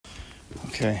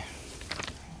Okay.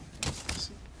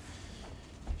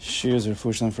 Shears are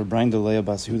fortunate for Brian Delea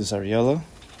Bas Yehudas Ariella.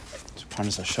 To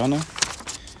Parnas Hashana.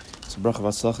 It's a bracha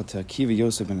v'atzlacha to Akiva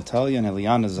Yosef and Natalia and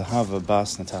Eliana Zahava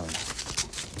Bas Natalia.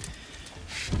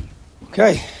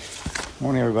 Okay.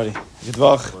 Morning, everybody. Good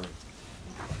vach.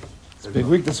 It's a big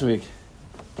week this week.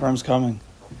 Purim's coming.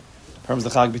 Purim's the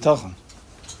Shaar HaBitachon.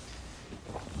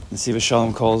 Nesiv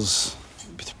Shalom calls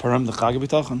Purim the Shaar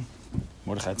HaBitachon.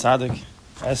 Mordechai Tzaddik.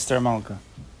 Esther Malka.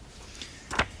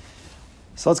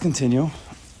 So let's continue.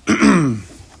 We're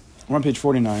on page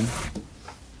 49.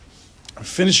 We're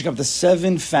finishing up the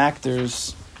 7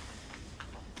 factors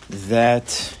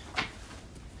that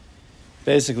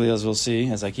basically, as we'll see,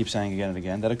 as I keep saying again and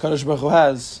again, that a Kadosh Baruch Hu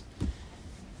has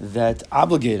that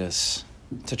obligate us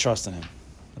to trust in Him.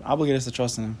 That obligate us to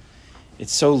trust in Him.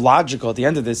 It's so logical. At the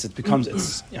end of this, it becomes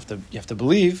you have to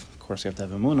believe. Of course, you have to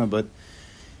have emunah, but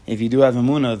if you do have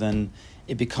emunah, then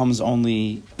it becomes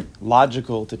only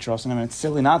logical to trust in Him, and it's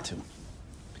silly not to.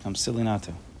 It becomes silly not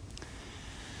to.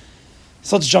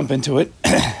 So let's jump into it.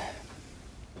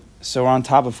 So we're on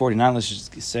top of 49. Let's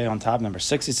just say on top, number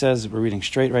 6, he says. We're reading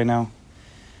straight right now.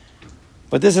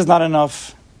 But this is not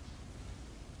enough,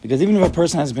 because even if a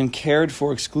person has been cared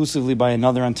for exclusively by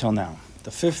another until now,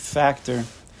 the 5th factor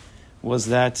was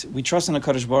that we trust in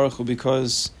HaKadosh Baruch Hu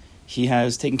because He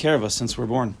has taken care of us since we're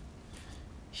born.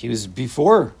 He was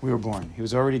before we were born. He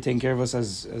was already taking care of us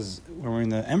as when we're in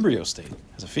the embryo state,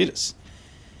 as a fetus.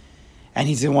 And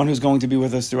He's the one who's going to be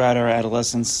with us throughout our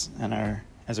adolescence and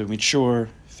as we mature,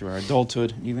 through our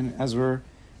adulthood, even as we're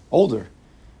older.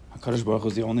 HaKadosh Baruch Hu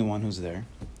is the only one who's there.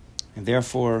 And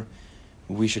therefore,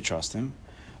 we should trust Him.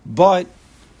 But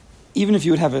even if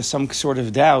you would have some sort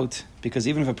of doubt, because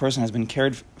even if a person has been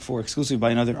cared for exclusively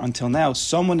by another until now,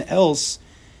 someone else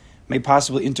may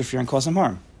possibly interfere and cause him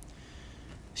harm.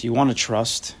 So you want to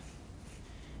trust,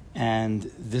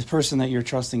 and this person that you're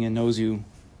trusting in knows you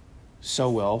so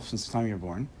well since the time you're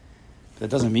born. But that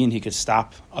doesn't mean he could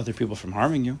stop other people from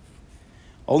harming you.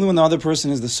 Only when the other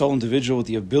person is the sole individual with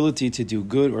the ability to do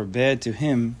good or bad to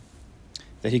him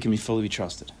that he can be fully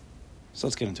trusted. So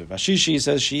let's get into it. Vashishi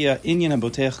says, Shia inyan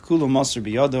habotech kulo maser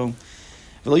biyado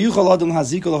v'lo yuchal adam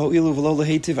haziko laho'ilu v'lo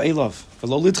lehetiv elav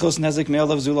v'lo litchos nezik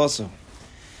me'elav zulaso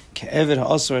ke'eved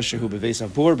ha'asor shehu beveis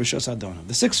habor b'shos adonav.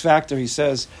 The 6th factor, he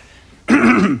says,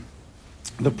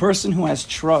 the person who has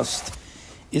trust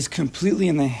is completely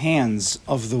in the hands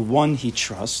of the one he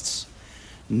trusts.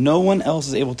 No one else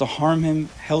is able to harm him,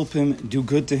 help him, do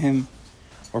good to him,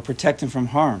 or protect him from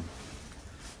harm.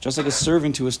 Just like a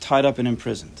servant who is tied up and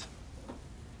imprisoned.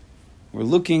 We're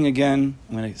looking again,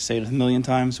 I'm going to say it 1,000,000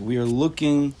 times, we are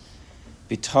looking,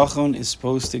 bitachon is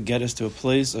supposed to get us to a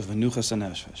place of menuchas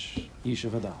hanefesh,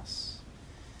 yishuv hadas.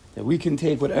 That we can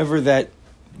take whatever that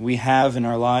we have in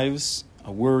our lives,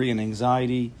 a worry and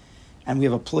anxiety, and we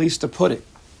have a place to put it.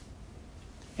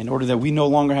 In order that we no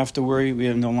longer have to worry,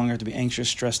 we no longer have to be anxious,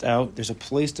 stressed out. There's a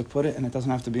place to put it, and it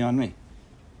doesn't have to be on me.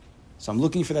 So I'm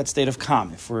looking for that state of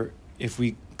calm. If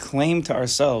we claim to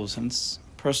ourselves, and it's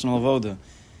personal avoda,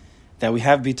 that we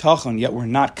have bitachon, yet we're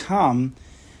not calm,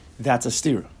 that's a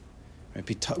stira.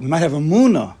 Right? We might have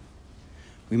emunah.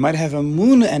 We might have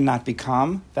emunah and not be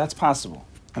calm. That's possible.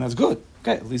 And that's good.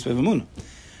 Okay, at least we have emunah.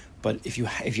 But if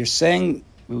you're saying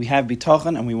we have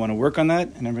bitachon and we want to work on that,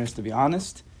 and everybody has to be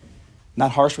honest,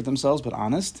 not harsh with themselves, but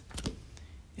honest,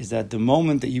 is that the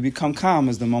moment that you become calm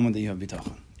is the moment that you have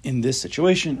bitachon. In this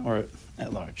situation or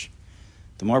at large.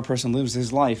 The more a person lives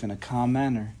his life in a calm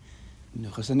manner,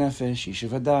 menuchas hanefesh,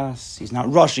 yishuv hadas, he's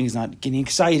not rushing, he's not getting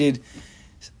excited.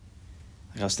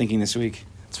 Like I was thinking this week,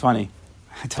 it's funny,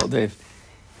 I told Dave,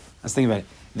 I was thinking about it.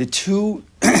 The two,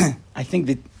 I think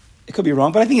that, it could be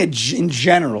wrong, but I think in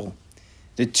general,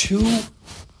 the two,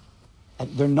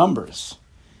 they're numbers.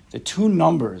 The two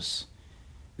numbers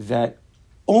that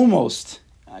almost,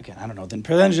 again, I don't know, the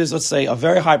percentages, let's say a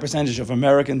very high percentage of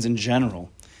Americans in general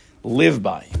live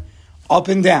by, up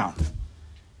and down.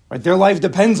 Right? Their life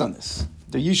depends on this.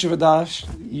 Their yishuv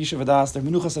hadas, their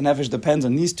menuchas hanefesh depends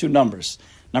on these two numbers.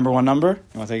 Number one number,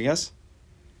 you want to take a guess?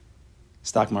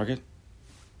 Stock market.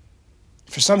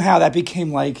 For somehow that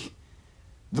became like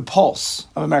the pulse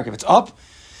of America. If it's up,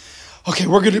 okay,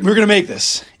 we're gonna make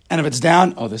this. And if it's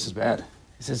down, oh, this is bad.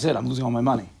 This is it, I'm losing all my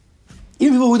money.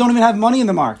 Even people who don't even have money in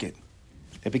the market.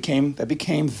 That became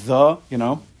the,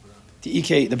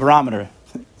 the barometer.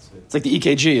 It's like the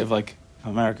EKG of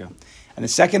America. And the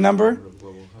second number,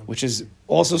 which is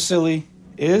also silly,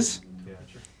 is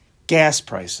gas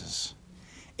prices.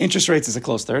 Interest rates is a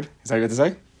close third. Is that what you have to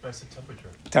say? I said temperature.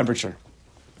 Temperature.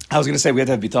 I was going to say we had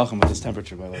to have bitachon with this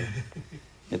temperature, by the way.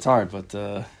 It's hard,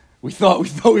 but we thought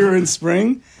we were in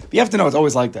spring. But you have to know it's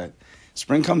always like that.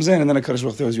 Spring comes in, and then a Kadosh Baruch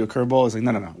Hu throws you a curveball. It's like,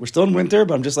 no. We're still in winter,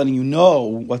 but I'm just letting you know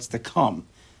what's to come.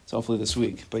 So hopefully this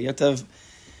week. But you have to have,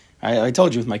 I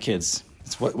told you with my kids,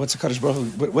 it's what's a Kadosh Baruch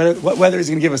Hu, what weather is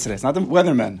he going to give us today? It's not the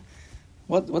weathermen.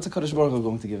 What's a Kadosh Baruch Hu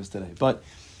going to give us today? But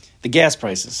the gas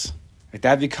prices, like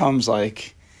that becomes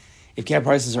like, if gas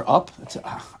prices are up,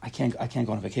 I can't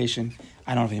go on vacation.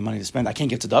 I don't have any money to spend. I can't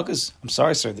give tzedakahs. I'm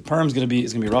sorry, sir. The perm is going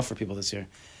to be rough for people this year.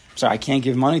 I'm sorry, I can't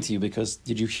give money to you because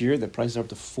did you hear that prices are up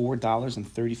to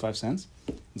 $4.35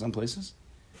 in some places?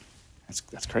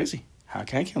 That's crazy. I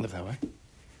can't live that way.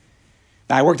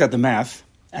 Now, I worked out the math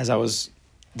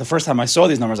the first time I saw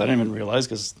these numbers, I didn't even realize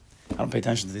because I don't pay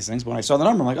attention to these things. But when I saw the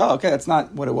number, I'm like, oh, okay, that's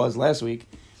not what it was last week.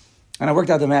 And I worked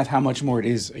out the math how much more it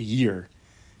is a year.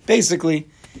 Basically,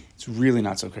 it's really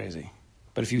not so crazy.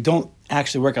 But if you don't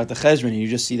actually work out the cheshbon and you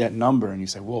just see that number and you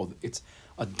say, whoa, it's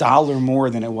 $1 more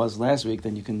than it was last week,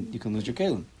 then you can lose your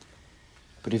kelim.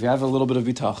 But if you have a little bit of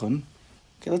bitachon,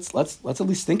 okay, let's at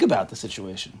least think about the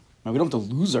situation. Now, we don't have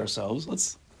to lose ourselves.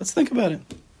 Let's think about it.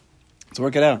 Let's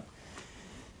work it out.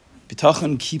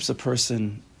 Bitachon keeps a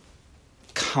person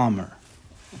calmer.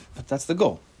 That's the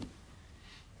goal.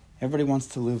 Everybody wants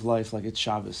to live life like it's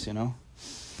Shabbos, you know?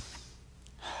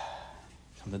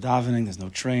 Come to davening, there's no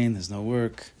train, there's no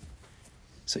work.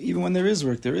 So even when there is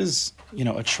work, there is,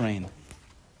 a train. You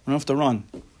don't have to run.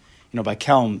 By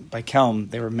Kelm,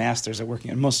 they were masters at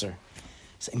working at Musar.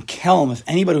 So in Kelm, if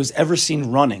anybody was ever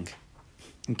seen running,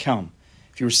 in Kelm,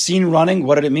 if you were seen running,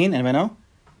 what did it mean? Anybody know?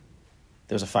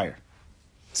 There was a fire.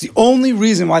 It's the only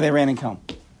reason why they ran in Kelm.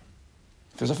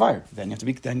 If there's a fire, then you have to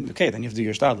do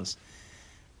your stadlus.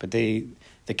 But the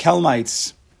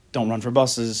Kelmites don't run for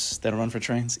buses, they don't run for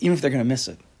trains, even if they're going to miss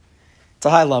it. It's a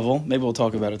high level. Maybe we'll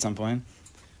talk about it at some point.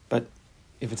 But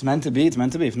if it's meant to be, it's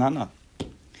meant to be. If not, not.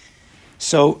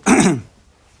 So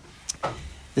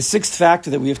the sixth factor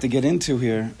that we have to get into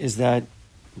here is that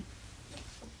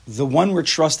the one we're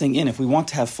trusting in, if we want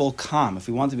to have full calm, if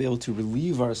we want to be able to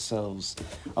relieve ourselves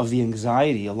of the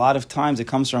anxiety, a lot of times it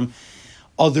comes from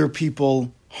other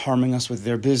people harming us with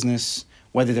their business,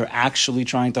 whether they're actually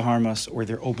trying to harm us or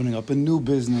they're opening up a new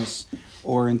business,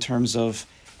 or in terms of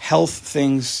health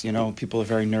things, people are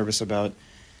very nervous about,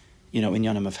 in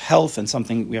yanim of health, and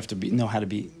something we have to know how to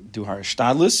do our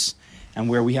shtadlus, and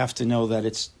where we have to know that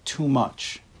it's too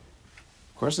much.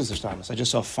 Of course, it's a shtadlus. I just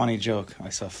saw a funny joke.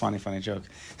 Funny joke.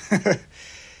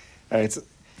 It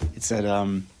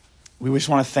said, we just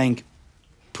want to thank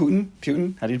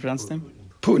Putin. How do you pronounce his name?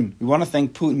 Putin. We want to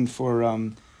thank Putin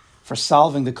for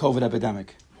solving the COVID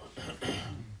epidemic.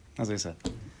 That's what he said.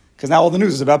 Because now all the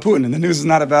news is about Putin, and the news is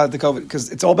not about the COVID,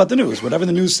 because it's all about the news. Whatever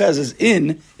the news says is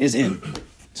in. So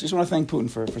I just want to thank Putin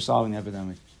for solving the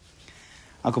epidemic.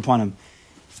 Al Kapanim.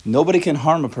 Nobody can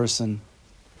harm a person.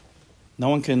 No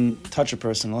one can touch a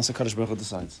person unless a Kadosh Baruch Hu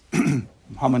decides.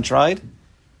 Haman tried,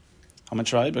 but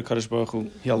Kadosh Baruch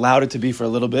Hu, he allowed it to be for a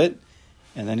little bit,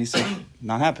 and then he said,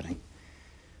 not happening.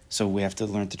 So we have to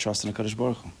learn to trust in a Kadosh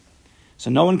Baruch Hu. So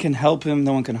no one can help him,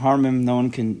 no one can harm him, no one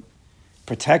can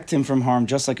protect him from harm,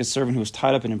 just like a servant who was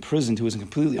tied up and imprisoned, who was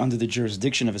completely under the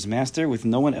jurisdiction of his master, with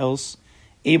no one else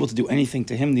able to do anything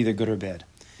to him, neither good or bad.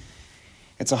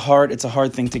 It's a hard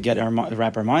thing to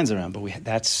wrap our minds around, but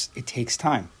it takes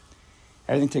time.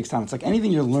 Everything takes time. It's like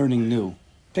anything you're learning new.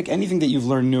 Pick anything that you've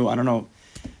learned new. I don't know.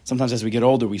 Sometimes as we get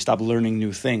older, we stop learning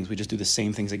new things. We just do the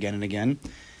same things again and again.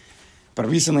 But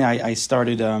recently, I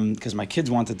started because my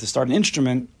kids wanted to start an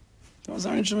instrument. Was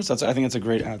there an instrument? So I think it's a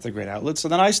great outlet. So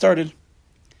then I started,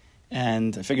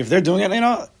 and I figure if they're doing it,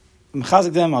 I'm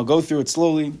chazik them. I'll go through it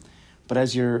slowly. But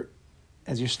as you're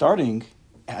starting,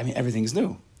 everything's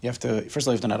new. You have to first of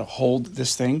all, you have to know how to hold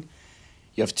this thing.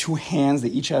 You have two hands. They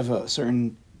each have a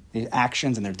certain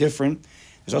actions, and they're different.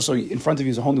 There's also in front of you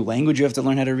is a whole new language you have to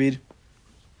learn how to read.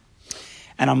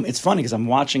 And it's funny because I'm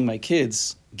watching my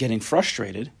kids getting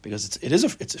frustrated because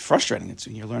it's frustrating.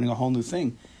 You're learning a whole new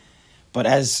thing. But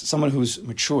as someone who's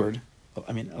matured,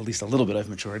 at least a little bit I've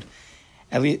matured,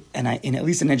 at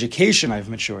least in education I've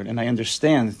matured, and I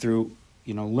understand through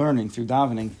learning through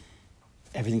davening,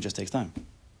 everything just takes time.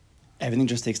 Everything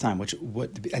just takes time.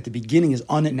 What at the beginning is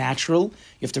unnatural.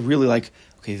 You have to really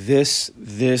okay, this,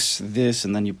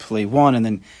 and then you play one, and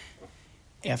then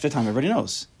after time, everybody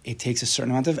knows. It takes a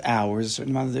certain amount of hours, a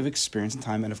certain amount of experience and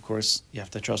time, and of course, you have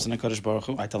to trust in a Kadosh Baruch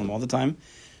Hu. I tell them all the time,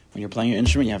 when you're playing your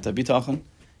instrument, you have to have bitachon, you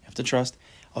have to trust.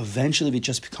 Eventually, it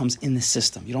just becomes in the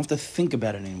system. You don't have to think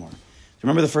about it anymore. Do you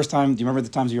remember the first time? Do you remember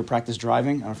the times you were practice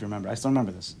driving? I don't know if you remember. I still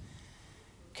remember this.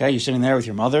 Okay, you're sitting there with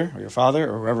your mother or your father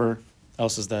or whoever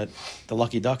else is the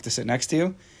lucky duck to sit next to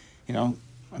you.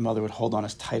 My mother would hold on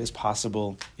as tight as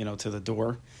possible, to the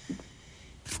door.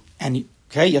 And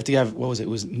Okay, you have to have, what was it? It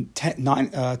was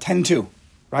 10-2,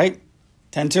 right?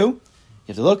 10-2. You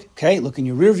have to look, okay, look in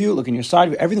your rear view, look in your side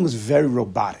view. Everything was very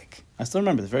robotic. I still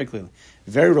remember this very clearly.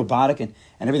 Very robotic and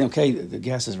everything, okay, the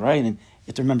gas is right, and you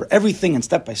have to remember everything and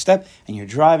step by step, and you're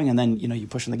driving, and then, you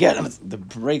push on the gas, and the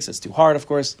brakes, it's too hard, of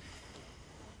course.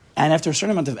 And after a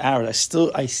certain amount of hours,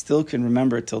 I still can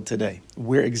remember it till today,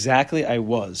 where exactly I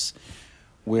was,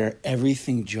 where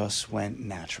everything just went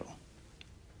natural.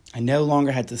 I no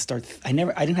longer had to I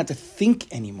didn't have to think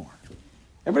anymore.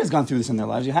 Everybody's gone through this in their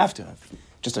lives. You have to have.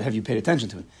 Just to have you paid attention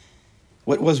to it.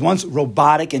 What was once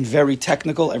robotic and very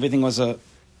technical, everything was an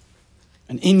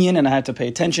Indian, and I had to pay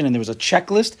attention, and there was a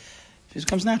checklist. It just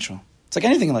becomes natural. It's like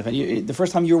anything in life. The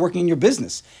first time you were working in your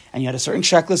business, and you had a certain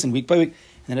checklist, and week by week,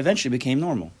 and then eventually it became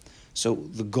normal. So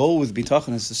the goal with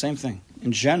bitachon is the same thing.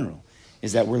 In general,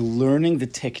 is that we're learning the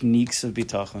techniques of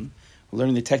bitachon, we're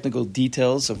learning the technical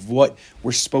details of what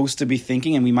we're supposed to be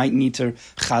thinking, and we might need to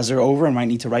chazer over, and might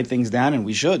need to write things down, and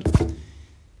we should.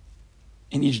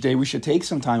 And each day we should take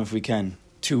some time, if we can,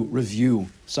 to review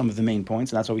some of the main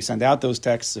points, and that's why we send out those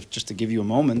texts, just to give you a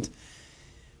moment.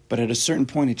 But at a certain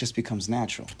point, it just becomes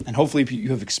natural. And hopefully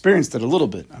you have experienced it a little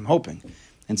bit, I'm hoping.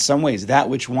 In some ways, that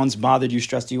which once bothered you,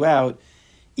 stressed you out,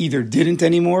 either didn't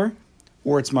anymore,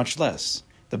 or it's much less.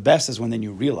 The best is when then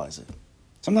you realize it.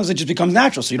 Sometimes it just becomes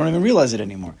natural, so you don't even realize it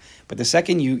anymore. But the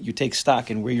second you take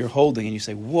stock in where you're holding, and you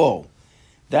say, whoa,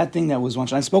 that thing that was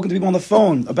once... And I've spoken to people on the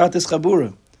phone about this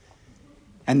chabura,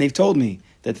 and they've told me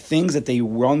that things that they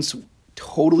once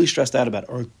totally stressed out about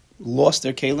or lost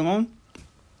their kelim on,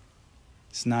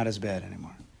 it's not as bad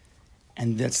anymore.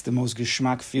 And that's the most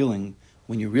geschmack feeling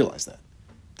when you realize that.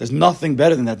 There's nothing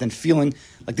better than that, than feeling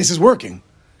like this is working.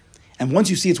 And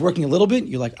once you see it's working a little bit,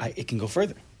 you're like, it can go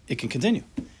further. It can continue.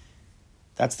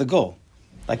 That's the goal.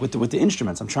 Like with the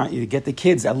instruments, I'm trying to get the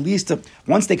kids at least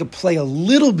once they could play a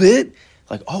little bit,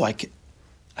 like, oh, I could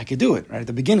do it. Right at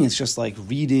the beginning, it's just like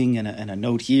reading and a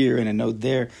note here and a note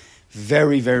there,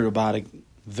 very, very robotic,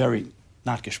 very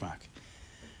not geschmack.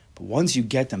 But once you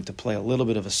get them to play a little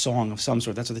bit of a song of some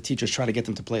sort, that's what the teachers try to get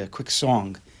them to play, a quick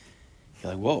song.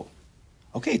 You're like, whoa.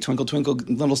 Okay, Twinkle, Twinkle,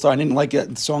 Little Star. I didn't like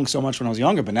that song so much when I was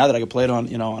younger, but now that I could play it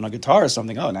on a guitar or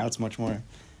something, now it's much more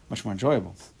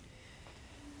enjoyable.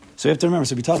 So you have to remember,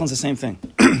 so bitachon is the same thing.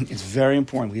 It's very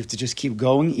important. We have to just keep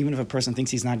going. Even if a person thinks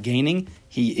he's not gaining,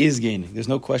 he is gaining. There's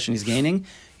no question he's gaining.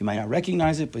 You might not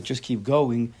recognize it, but just keep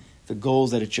going. The goal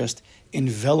is that it just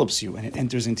envelops you and it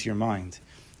enters into your mind.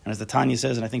 And as the Tanya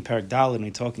says, and I think Parak Daled, when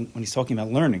he's talking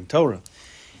about learning Torah,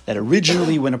 that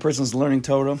originally when a person's learning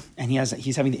Torah and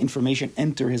he's having the information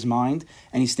enter his mind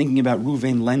and he's thinking about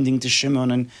Reuven lending to Shimon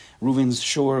and Reuven's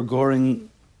shore, Goring,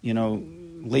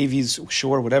 Levi's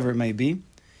shore, whatever it may be,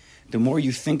 the more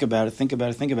you think about it,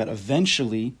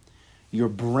 eventually your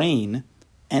brain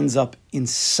ends up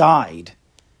inside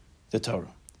the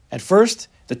Torah. At first,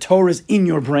 the Torah is in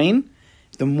your brain.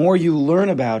 The more you learn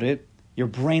about it, your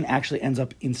brain actually ends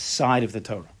up inside of the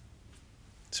Torah.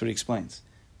 That's what he explains.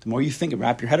 The more you think and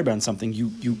wrap your head around something,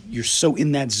 you're so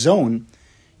in that zone,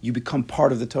 you become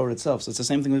part of the Torah itself. So it's the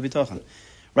same thing with bitachon.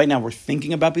 Right now we're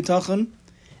thinking about bitachon,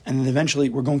 and then eventually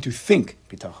we're going to think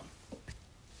bitachon.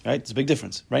 Right? It's a big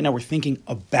difference. Right now we're thinking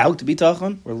about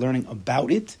bitachon, we're learning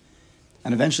about it,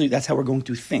 and eventually that's how we're going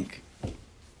to think.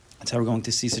 That's how we're going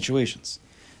to see situations.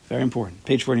 Very important.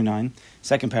 Page 49,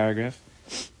 second paragraph.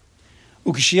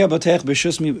 When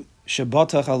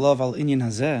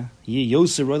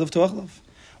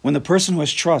the person who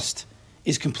has trust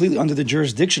is completely under the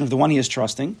jurisdiction of the one he is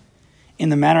trusting, in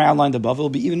the manner outlined above, it will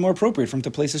be even more appropriate for him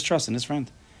to place his trust in his friend.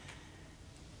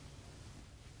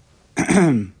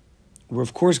 We're,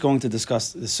 of course, going to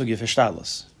discuss the sugi of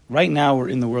hishtadlus. Right now, we're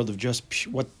in the world of just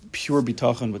what pure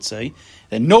bitachon would say,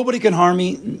 that nobody can harm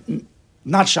me,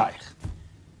 not shaykh.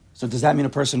 So does that mean a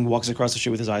person walks across the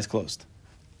street with his eyes closed?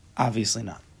 Obviously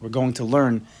not. We're going to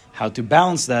learn how to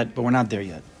balance that, but we're not there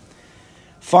yet.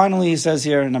 Finally, he says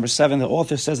here, number 7, the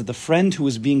author says that the friend who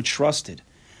is being trusted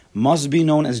must be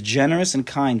known as generous and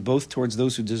kind, both towards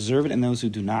those who deserve it and those who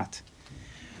do not.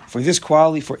 For if this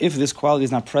quality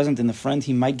is not present in the friend,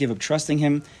 he might give up trusting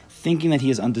him, thinking that he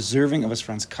is undeserving of his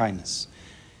friend's kindness.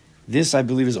 This, I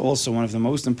believe, is also one of the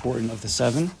most important of the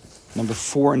 7, number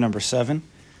 4 and number 7.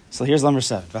 So here's number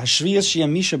 7. Betachlis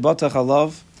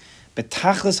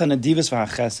hanadivas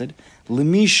v'hachesed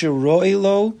l'misha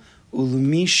ro'elo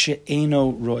u'lemisha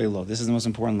eno ro'elo. This is the most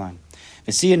important line.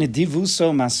 V'siya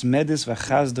nedivuso masmedis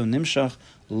v'chazdo nimshach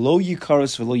lo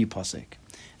yikaros v'lo yipasek.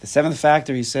 The 7th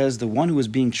factor, he says, the one who is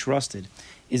being trusted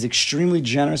is extremely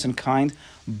generous and kind,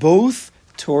 both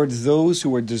towards those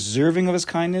who are deserving of his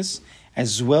kindness,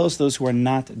 as well as those who are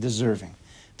not deserving.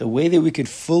 the way that we could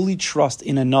fully trust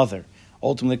in another,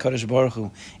 ultimately Kadosh Baruch Hu,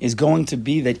 is going to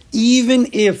be that even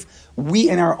if we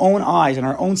in our own eyes, in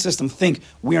our own system, think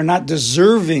we are not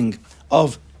deserving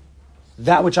of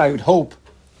that which I would hope,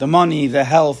 the money, the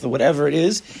health, whatever it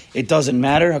is, it doesn't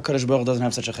matter. HaKadosh Baruch Hu doesn't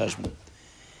have such a cheshbon.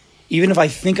 Even if I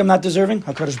think I'm not deserving,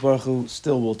 HaKadosh Baruch Hu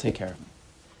still will take care of me.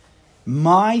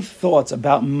 My thoughts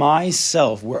about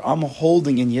myself, where I'm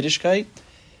holding in Yiddishkeit,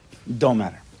 don't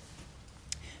matter.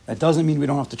 That doesn't mean we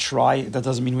don't have to try. That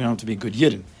doesn't mean we don't have to be a good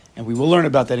Yidden. And we will learn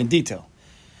about that in detail.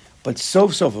 But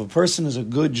if a person is a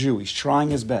good Jew, he's trying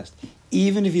his best,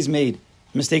 even if he's made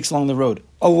mistakes along the road,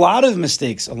 a lot of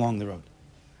mistakes along the road,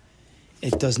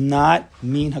 it does not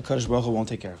mean HaKadosh Baruch Hu won't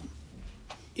take care of him.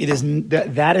 It is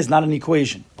that is not an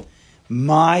equation.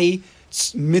 My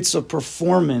mitzvah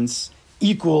performance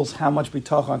equals how much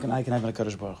bitachon I can have in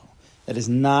HaKadosh Baruch Hu. That is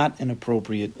not an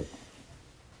appropriate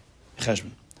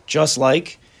cheshbon. Just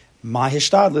like my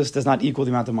hishtadlus does not equal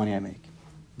the amount of money I make.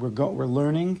 We're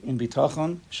learning in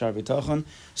bitachon, Shaar HaBitachon,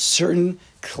 certain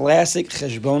classic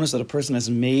cheshbonos that a person has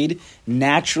made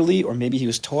naturally, or maybe he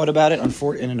was taught about it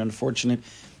in an unfortunate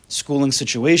schooling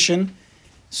situation,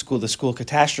 the school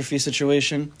catastrophe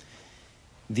situation.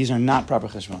 These are not proper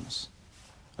cheshbonos.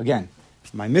 Again,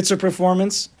 my mitzvah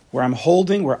performance, where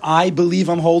I believe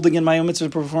I'm holding in my own mitzvah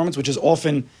performance, which is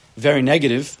often very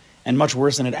negative and much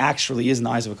worse than it actually is in the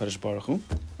eyes of HaKadosh Baruch Hu,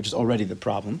 which is already the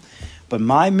problem. But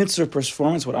my mitzvah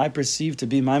performance, what I perceive to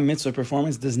be my mitzvah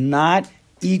performance, does not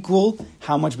equal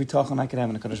how much bitachon I can have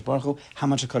in HaKadosh Baruch Hu, how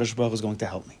much HaKadosh Baruch Hu is going to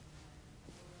help me.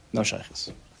 No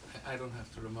shaykhs. I don't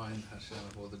have to remind Hashem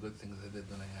of all the good things I did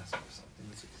when I asked for something.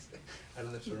 I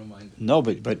don't have to remind him. No,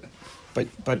 but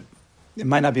it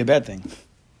might not be a bad thing.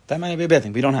 That might not be a bad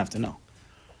thing. We don't have to know.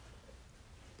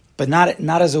 But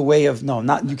not as a way of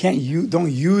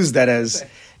don't use that as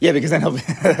because then he'll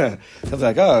be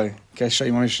like, oh, okay, show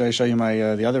you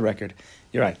my the other record.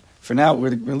 You're right. For now,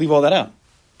 we're going to leave all that out.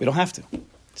 We don't have to.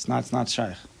 It's not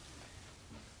shaykh.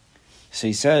 So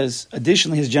he says,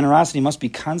 additionally, his generosity must be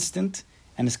constant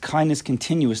and his kindness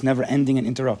continuous, never ending and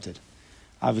interrupted.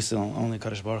 Obviously, only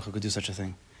Kadosh Baruch Hu could do such a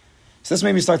thing. So this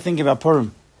made me start thinking about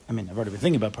Purim. I mean, I've already been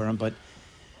thinking about Purim, but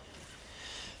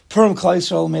Purim, Klal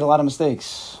Yisrael made a lot of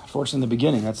mistakes. Unfortunately, in the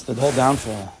beginning, that's the whole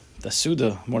downfall. The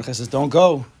Suda, Mordechai says, don't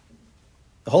go.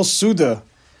 The whole Suda,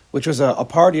 which was a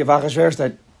party of Achashverosh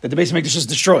that the Beis Hamikdash is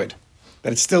destroyed,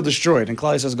 that it's still destroyed, and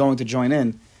Klal Yisrael is going to join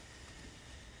in.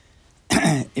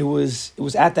 It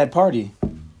was at that party,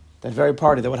 that very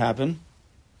party, that what happened?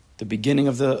 The beginning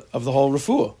of the whole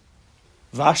refuah.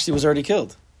 Vashti was already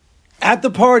killed. At the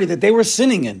party that they were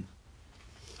sinning in,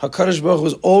 HaKadosh Baruch Hu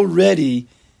was already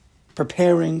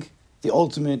preparing the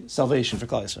ultimate salvation for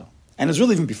Klal Yisrael. And it was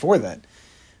really even before that.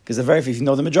 Because if you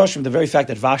know the Midrashim, the very fact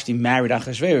that Vashti married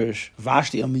Achashverosh,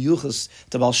 Vashti amiyuchas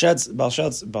to how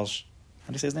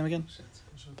do you say his name again?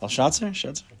 Belshazzar?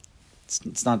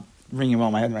 It's not ringing well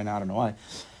in my head right now, I don't know why.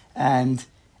 And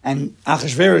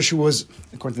Achashverosh, who was,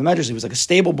 according to the Midrash, he was like a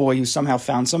stable boy who somehow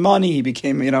found some money, he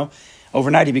became,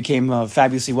 overnight he became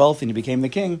fabulously wealthy and he became the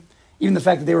king. Even the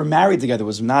fact that they were married together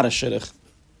was not a shidduch.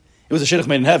 It was a shidduch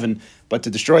made in heaven, but to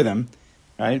destroy them,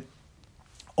 right?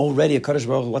 Already, HaKadosh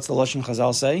Baruch Hu, what's the Lashon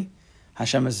Chazal say?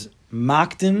 Hashem is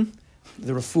makdim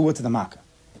the refuah to the makkah.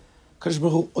 HaKadosh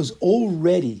Baruch Hu was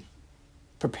already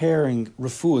preparing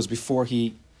refuahs before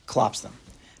he klops them.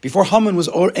 Before Haman was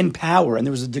in power and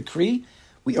there was a decree,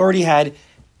 we already had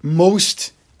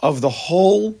most of the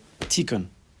whole tikkun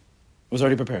was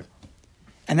already prepared.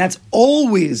 And that's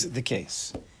always the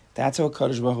case. That's how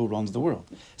HaKadosh Baruch Hu runs the world.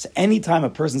 So anytime a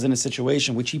person's in a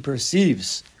situation which he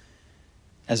perceives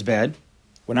as bad,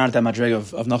 we're not at that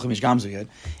madrega of Nachum Ish Gamzu yet,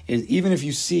 is even if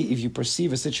you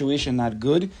perceive a situation not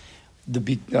good, the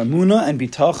Amunah and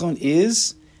Bitachon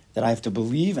is that I have to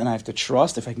believe and I have to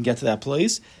trust, if I can get to that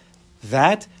place,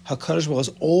 that HaKadosh Baruch Hu has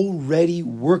already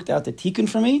worked out the tikkun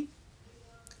for me.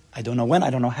 I don't know when, I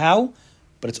don't know how,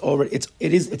 but it's in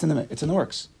the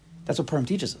works. That's what Purim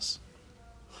teaches us.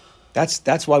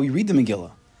 That's why we read the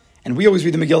Megillah. And we always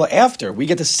read the Megillah after. We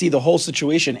get to see the whole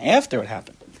situation after it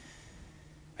happened.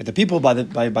 Right? The people by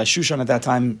Shushan at that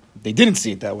time, they didn't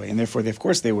see it that way. And therefore, of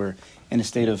course, they were in a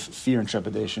state of fear and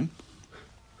trepidation.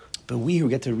 But we who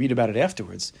get to read about it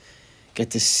afterwards get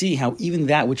to see how even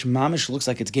that which mamish looks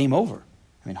like it's game over.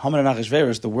 I mean, Haman and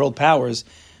Achashverosh, the world powers,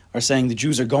 are saying the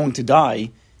Jews are going to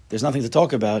die. There's nothing to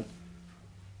talk about.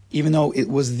 Even though it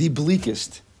was the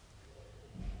bleakest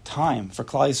time for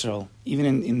Klal Yisrael,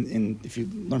 even in if you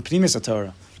learn Pnimis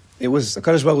HaTorah, it was HaKadosh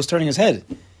Baruch Hu was turning his head,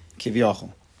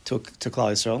 Kiviyachol, to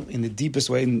Klal Yisrael in the deepest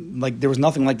way, and like there was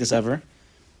nothing like this ever.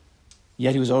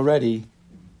 Yet he was already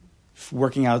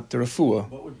working out the refuah.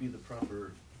 What would be the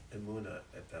proper emunah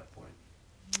at that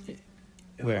point?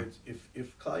 In Where? other words,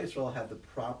 if Klal Yisrael had the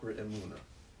proper emunah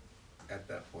at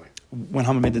that point, When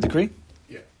Haman made the decree?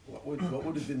 yeah, what would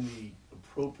have been the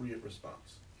appropriate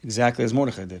response? Exactly as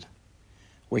Mordechai did.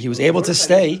 Where he was able to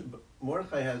stay.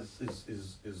 Mordechai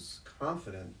is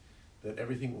confident that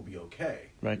everything will be okay.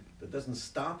 Right. That doesn't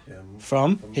stop him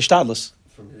From Hishtadlus.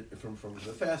 From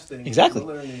the fasting. Exactly. And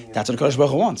the learning. That's what the Kodesh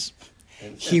Baruch Hu wants.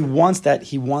 And He wants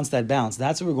that balance.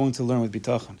 That's what we're going to learn with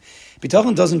bitachon.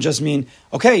 Bitachon doesn't just mean,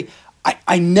 okay,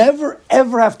 I never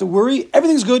ever have to worry.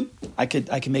 Everything's good. I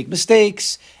can make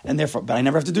mistakes, and therefore, but I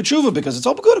never have to do tshuva because it's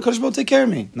all good. Kodesh Baruch Hu will take care of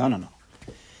me. No.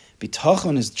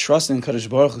 Bitachon is trusting in Kodesh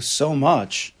Baruch Hu so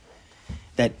much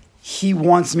that He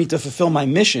wants me to fulfill my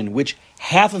mission, which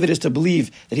half of it is to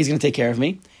believe that He's going to take care of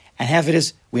me, and half of it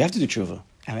is we have to do tshuva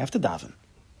and we have to daven.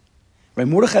 Right?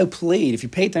 Mordechai played. If you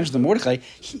pay attention to Mordechai,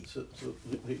 so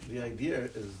the idea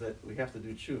is that we have to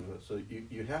do tshuva. So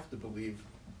you have to believe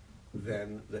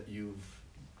then that you've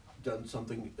done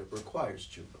something that requires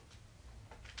tshuva.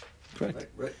 correct.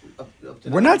 Right. Up to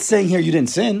We're now. not saying here you didn't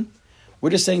sin. We're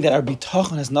just saying that our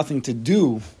bitachon has nothing to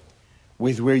do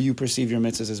with where you perceive your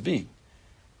mitzvahs as being.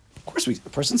 Of course, a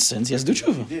person sins, he has to do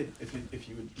tshuva. If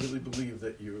you would really believe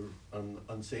that you're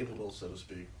unsavable, so to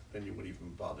speak, then you wouldn't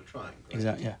even bother trying. Right?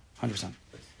 Exactly, yeah, 100%.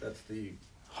 That's the.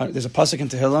 There's a pasuk in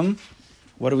Tehillim.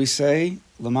 What do we say?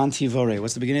 Laman tivore.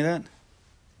 What's the beginning of that?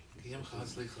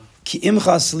 Ki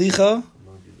imcha slicha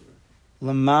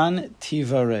laman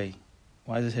tivore.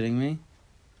 Why is it hitting me?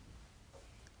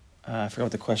 I forgot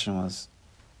what the question was.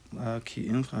 Ki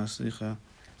imcha slicha.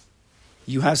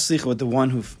 You have slicha with the one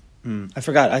who. I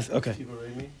forgot. Okay. I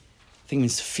think it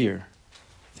means fear.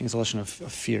 I think it's a lesson of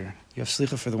fear. You have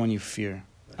slicha for the one you fear.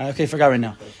 Okay, I forgot right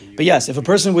now. But yes, if a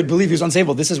person would believe he's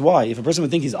unsavable, this is why. If a person would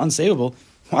think he's unsavable,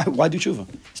 why do tshuva?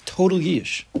 It's total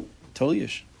yish. Total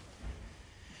yish.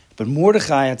 But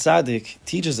Mordechai at Tzaddik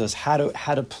teaches us how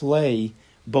to play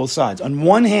both sides. On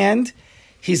one hand,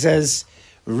 he says,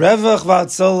 Revach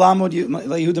v'atzol lamod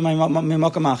Yehuda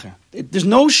me'makam acher. There's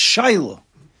no shaila.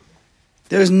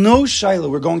 There's no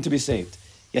shaila we're going to be saved.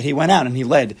 Yet he went out and he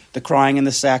led the crying and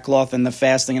the sackcloth and the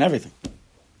fasting and everything.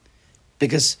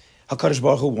 Because HaKadosh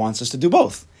Baruch Hu wants us to do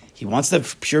both. He wants the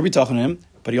pure bitachon in him,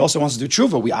 but he also wants to do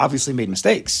tshuva. We obviously made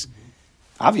mistakes.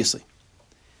 Obviously.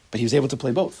 But he was able to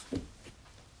play both.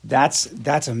 That's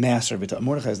a master of bitachon.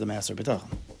 Mordechai is the master of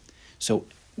bitachon. So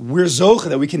we're zocha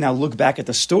that we can now look back at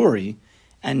the story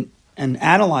and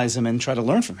analyze him and try to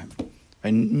learn from him.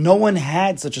 And no one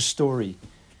had such a story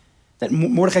that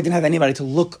Mordechai didn't have anybody to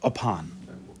look upon.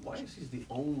 Why is he the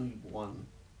only one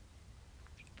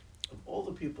of all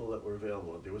the people that were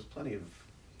available? There was plenty of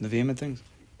Nevi'im and things.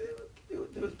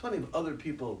 There was plenty of other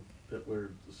people that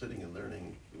were sitting and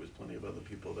learning. There was plenty of other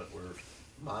people that were,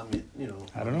 I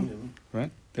don't know. him. Right?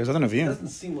 There's other It Nevi'im. doesn't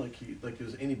seem like there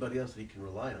was anybody else that he can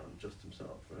rely on, just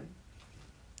himself, right?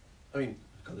 I mean,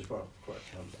 Kadosh Baruch, of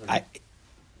course.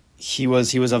 He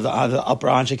was of the upper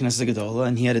Anshe Knesset Gedola,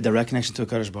 and he had a direct connection to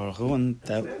Kadosh Baruch Hu. And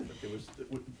that,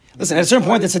 listen, at a certain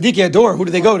point, the Tzaddik Ador, who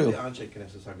did they go to? The Anshe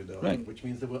Knesset Gedola, Right. which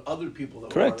means there were other people that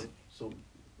Correct. were. So,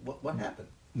 what happened?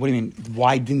 What do you mean?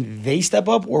 Why didn't they step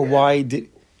up, or why did?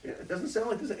 Yeah, it doesn't sound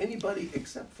like there's anybody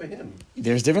except for him.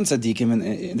 There's different tzaddikim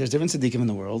in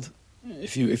the world.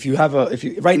 If you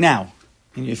right now,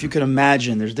 if you could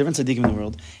imagine, there's different tzaddikim in the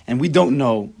world, and we don't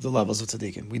know the levels of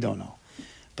tzaddikim. We don't know,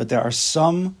 but there are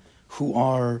some who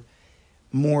are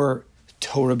more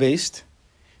Torah based,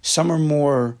 some are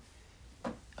more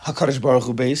HaKadosh Baruch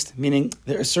Hu based. Meaning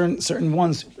there are certain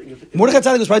ones. Mordechai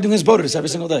Tzaddik was probably doing his bodhis every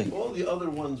single day. All the other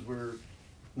ones were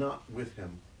not with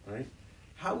him, right?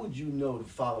 How would you know to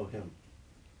follow him?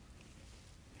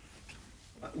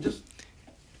 I'm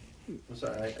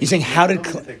sorry. You're saying how did? I'm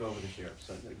going to take over this year.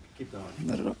 So keep going.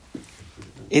 No.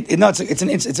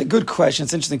 It's a good question.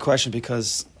 It's an interesting question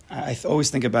because I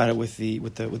always think about it with the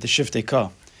Shiftei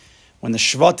Ka. When the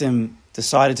Shvatim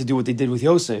decided to do what they did with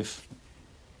Yosef,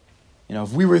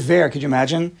 if we were there, could you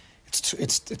imagine?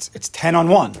 It's 10 on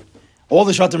 1. All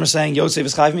the Shvatim are saying Yosef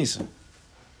is Chayv Misa.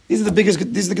 These are the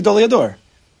Gedolei Ador.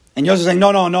 And Yosef is saying,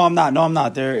 no, I'm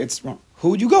not. It's wrong. Who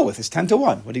would you go with? It's 10 to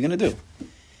 1. What are you going to do?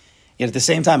 Yet at the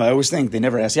same time, I always think they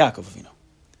never asked Yaakov,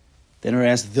 They never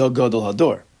asked the Gedol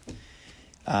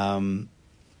Hador.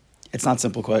 It's not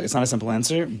simple. It's not a simple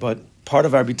answer, but part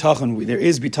of our bitachon, there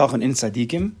is bitachon in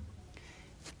tzaddikim.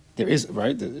 There is,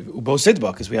 right? Ubo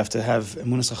sidba, because we have to have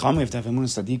emunas chacham, we have to have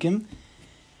emunas tzaddikim.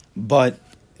 But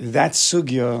that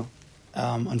sugya,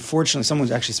 unfortunately,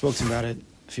 someone actually spoke to me about it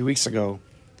a few weeks ago.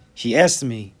 He asked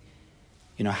me,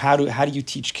 how do you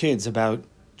teach kids about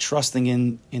trusting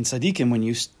in tzaddikim when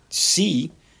you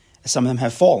see some of them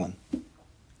have fallen?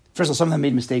 First of all, some of them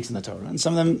made mistakes in the Torah, and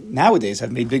some of them nowadays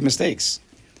have made big mistakes.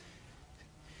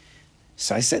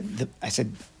 So I said, the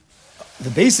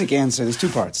basic answer, there's two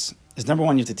parts. Is number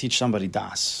one, you have to teach somebody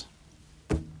das,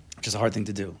 which is a hard thing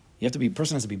to do. A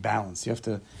person has to be balanced. You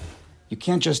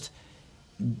can't just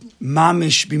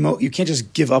you can't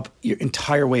just give up your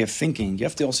entire way of thinking. You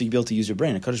have to also be able to use your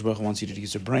brain. HaKadosh Baruch Hu wants you to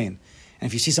use your brain. And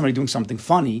if you see somebody doing something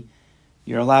funny,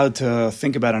 you're allowed to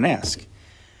think about it and ask.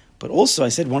 But also, I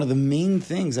said one of the main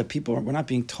things that we're not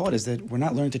being taught is that we're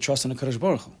not learning to trust in HaKadosh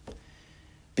Baruch Hu.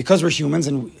 Because we're humans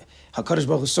and HaKadosh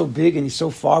Baruch Hu is so big and he's so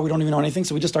far, we don't even know anything,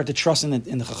 so we just start to trust in the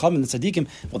Chacham and the Tzaddikim.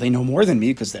 Well, they know more than me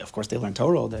because, of course, they learn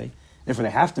Torah all day. Therefore, they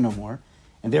have to know more.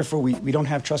 And therefore, we don't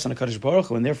have trust in HaKadosh Baruch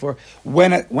Hu. And therefore,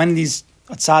 when these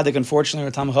a tzaddik, unfortunately, or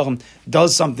a Talmid Chacham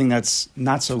does something that's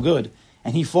not so good,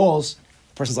 and he falls,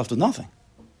 the person's left with nothing.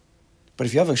 But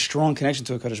if you have a strong connection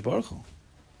to HaKadosh Baruch Hu,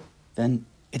 then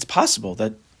it's possible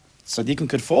that tzaddikim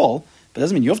could fall, but it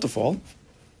doesn't mean you have to fall. You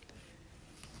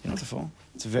don't have to fall.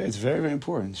 It's very, very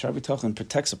important. Shaar HaBitachon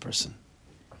protects a person.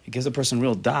 It gives a person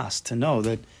real das to know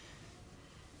that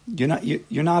you're not a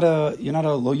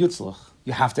lo yutzlach.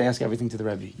 You have to ask everything to the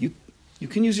Rebbe. You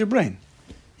can use your brain.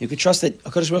 You can trust that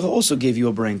HaKadosh Baruch Hu also gave you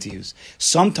a brain to use.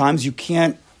 Sometimes you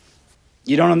can't.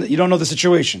 You don't know the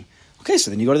situation. Okay,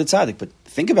 so then you go to the tzaddik, but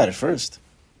think about it first.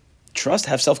 Trust,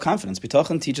 have self-confidence.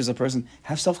 Bitachon teaches a person,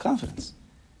 have self-confidence.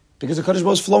 Because HaKadosh Baruch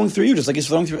Hu is flowing through you, just like he's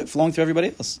flowing through everybody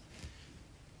else.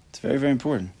 It's very, very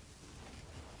important.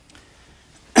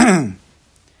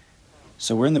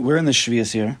 So we're in the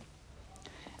Shvias here,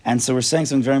 and so we're saying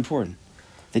something very important.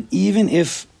 That even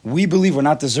if we believe we're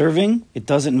not deserving, it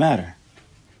doesn't matter.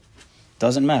 It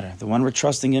doesn't matter. The one we're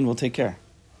trusting in will take care.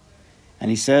 And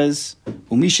he says,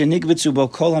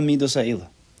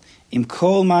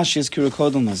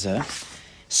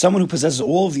 someone who possesses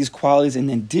all of these qualities in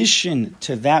addition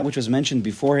to that which was mentioned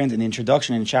beforehand in the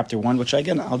introduction in chapter 1, which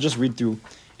again, I'll just read through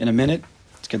in a minute.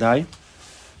 It's Kedai.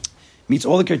 Meets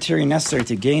all the criteria necessary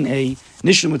to gain a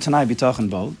nishlam utanai bitachon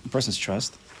bo, a person's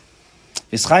trust.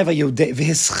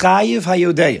 V'hischayiv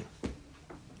hayodeya.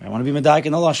 I want to be medayik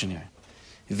in the lashon here.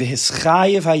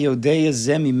 V'hischayiv hayodeya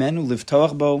zeh mimenu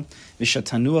livtoach bo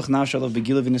v'shatanuach nafshalav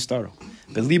begilav v'nistaro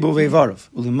belibo ve'varov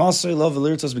ulimasay lo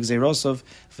v'lirtos b'gzeirosov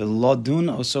v'lodun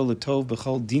oso letov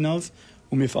b'chol dinov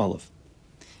umifalav.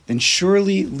 Then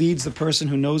surely leads the person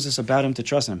who knows this about him to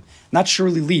trust him. Not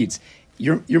surely leads.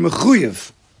 You're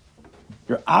mechuyev.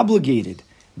 You're obligated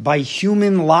by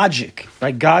human logic,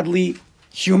 by godly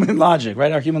human logic,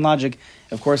 right? Our human logic,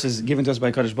 of course, is given to us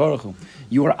by Kadosh Baruch Hu.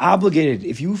 You are obligated,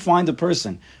 if you find a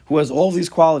person who has all these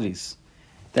qualities,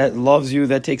 that loves you,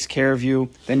 that takes care of you,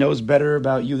 that knows better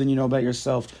about you than you know about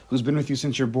yourself, who's been with you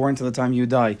since you're born to the time you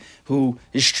die, who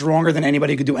is stronger than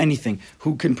anybody who could do anything,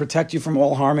 who can protect you from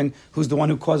all harm, and who's the one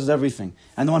who causes everything,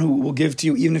 and the one who will give to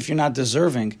you even if you're not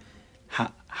deserving,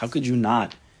 how could you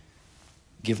not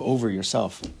give over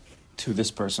yourself to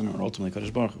this person, or ultimately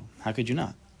Kadosh Baruch Hu? How could you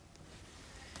not?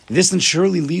 This then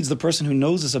surely leads the person who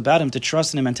knows this about him to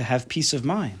trust in him and to have peace of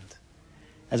mind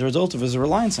as a result of his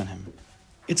reliance on him.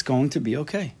 It's going to be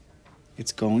okay.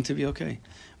 It's going to be okay.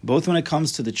 Both when it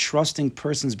comes to the trusting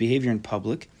person's behavior in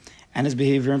public and his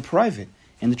behavior in private,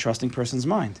 in the trusting person's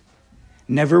mind.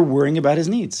 Never worrying about his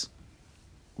needs.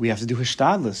 We have to do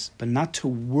hishtadlus, but not to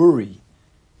worry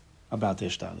about the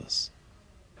hishtadlus.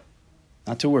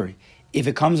 Not to worry. If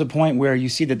it comes a point where you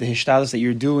see that the hishtadlus that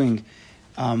you're doing,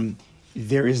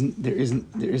 there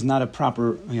is not a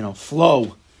proper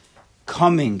flow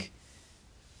coming.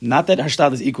 Not that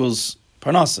hishtadlus equals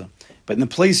parnasa, but in the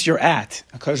place you're at,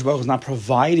 HaKadosh Baruch Hu is not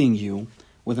providing you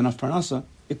with enough parnasa.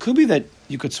 It could be that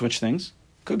you could switch things.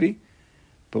 Could be.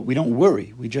 But we don't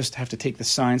worry. We just have to take the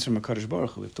signs from HaKadosh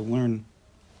Baruch Hu. We have to learn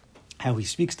how he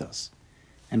speaks to us.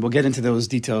 And we'll get into those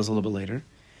details a little bit later.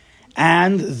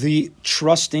 And the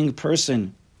trusting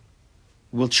person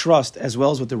will trust as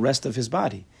well as with the rest of his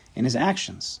body in his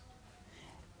actions.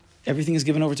 Everything is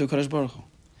given over to HaKadosh Baruch Hu.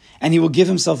 And he will give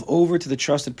himself over to the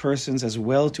trusted persons as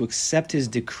well to accept his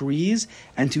decrees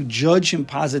and to judge him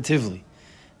positively.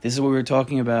 This is what we were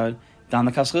talking about, Dan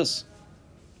L'Kaf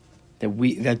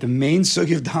That the main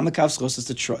sugi of Dan L'Kaf is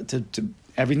to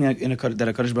everything that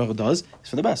HaKadosh Baruch Hu does is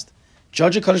for the best.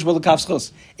 Judge HaKadosh Baruch Hu.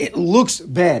 It looks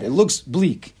bad. It looks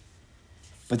bleak.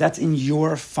 But that's in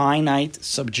your finite,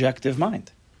 subjective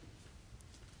mind.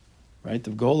 Right?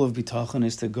 The goal of bitachon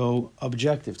is to go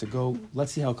objective, to go,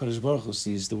 let's see how Kadosh Baruch Hu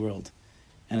sees the world.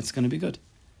 And it's going to be good.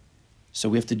 So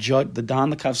we have to judge the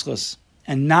Dan L'Kaf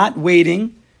and not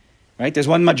waiting, right? There's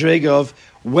one madrega of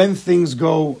when things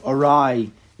go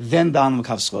awry, then Dan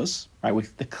L'Kaf, right?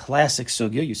 With the classic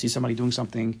sugya, you see somebody doing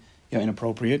something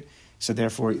inappropriate, So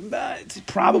therefore,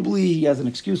 probably he has an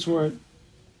excuse for it.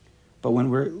 But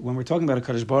when we're talking about a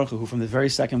Kadosh Baruch Hu, who from the very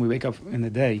second we wake up in the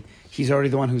day, he's already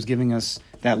the one who's giving us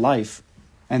that life,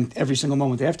 and every single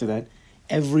moment after that,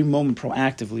 every moment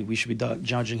proactively, we should be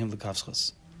judging him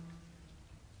l'kavschus.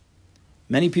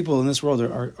 Many people in this world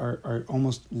are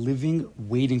almost living,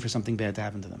 waiting for something bad to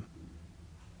happen to them.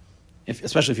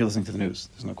 Especially if you're listening to the news,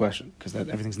 there's no question, because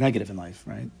everything's negative in life,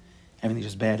 right? Everything's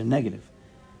just bad and negative.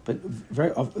 But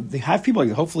they have people,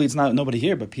 hopefully it's not nobody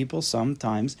here, but people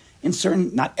sometimes, in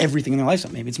certain, not everything in their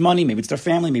life, maybe it's money, maybe it's their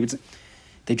family, maybe it's,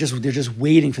 they're just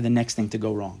waiting for the next thing to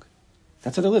go wrong.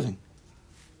 That's how they're living.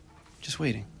 Just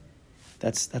waiting.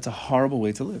 That's a horrible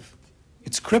way to live.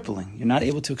 It's crippling. You're not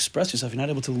able to express yourself, you're not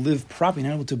able to live properly,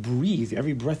 you're not able to breathe.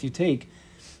 Every breath you take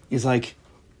is like,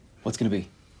 what's going to be?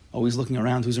 Always looking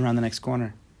around, who's around the next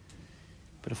corner.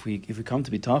 But if we come to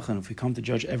bitachon, if we come to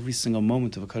judge every single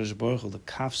moment of a Kadosh Baruch Hu, the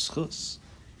kaf schus,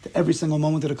 every single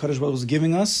moment that a Kadosh Baruch Hu is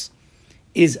giving us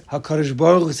is HaKadosh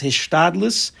Baruch Hu's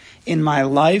hishtadlus in my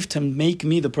life to make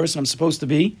me the person I'm supposed to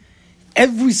be.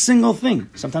 Every single thing.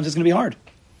 Sometimes it's going to be hard.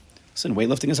 Listen,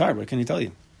 weightlifting is hard. What can you tell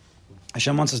you?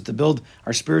 Hashem wants us to build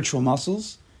our spiritual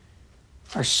muscles,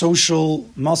 our social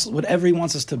muscles, whatever He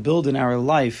wants us to build in our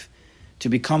life to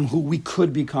become who we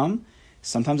could become.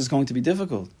 Sometimes it's going to be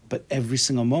difficult, but every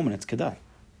single moment it's kedai.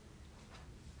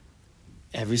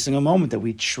 Every single moment that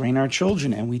we train our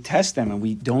children and we test them and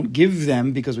we don't give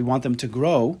them because we want them to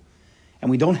grow,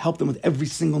 and we don't help them with every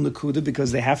single nakuda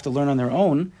because they have to learn on their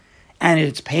own, and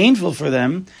it's painful for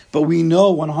them, but we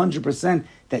know 100%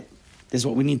 that this is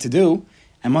what we need to do,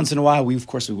 and once in a while, we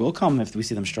will come if we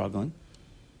see them struggling.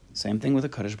 Same thing with the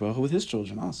Kadosh Baruch Hu with His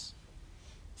children, us.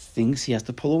 Things He has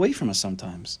to pull away from us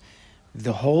sometimes.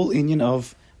 The whole inyan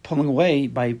of pulling away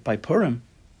by Purim,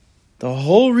 the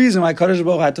whole reason why Kadosh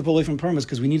Baruch Hu had to pull away from Purim is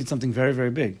because we needed something very,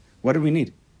 very big. What did we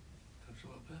need?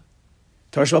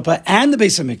 Torah Shabbat and the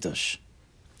Beis HaMikdash.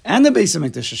 And the Beis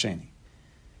HaMikdash Hasheni.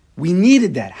 We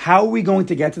needed that. How are we going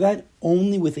to get to that?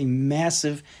 Only with a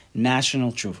massive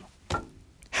national tshuva.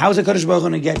 How is the Kadosh Baruch Hu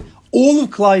going to get all of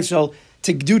Klal Yisrael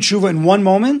to do tshuva in one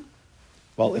moment?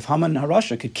 Well, if Haman and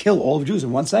Harasha could kill all of Jews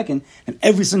in 1 second, then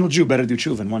every single Jew better do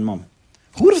tshuva in one moment.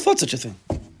 Who would have thought such a thing?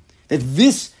 That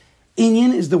this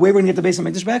inyan is the way we're going to get the Beis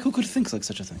HaMikdash back? Who could think like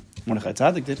such a thing? Mordechai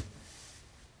Tzaddik did.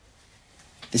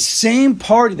 The same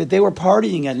party that they were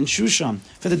partying at in Shushan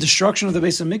for the destruction of the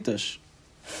Beis HaMikdash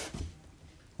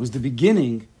was the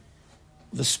beginning,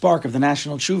 the spark of the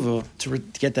national tshuva to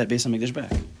get that Beis HaMikdash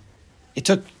back. It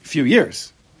took a few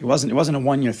years. It wasn't a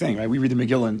 1 year thing, right? We read the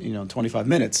Megillah in 25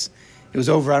 minutes. It was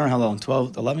over, I don't know how long,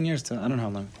 12, 11 years? I don't know how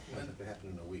long. It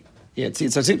happened in a week. Yeah, it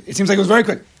seems like it was very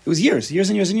quick. It was years and years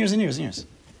and years and years and years.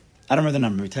 I don't remember the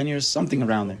number, 10 years, something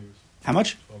around there. How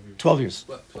much? 12 years.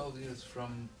 What, 12 years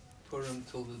from Purim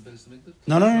till the Beis HaMikdash?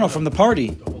 No, from the party.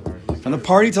 From the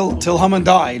party till Haman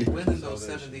died. When in those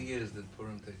 70 years did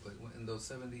Purim take place? In those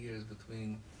 70 years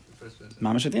between the first Beis HaMikdash?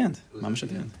 Mamash at the end. Mamash at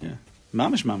the end, yeah.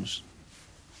 Mamash.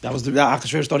 That was the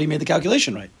Achashverosh thought he made the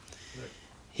calculation right.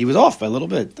 He was off by a little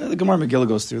bit. The Gemara Megillah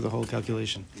goes through the whole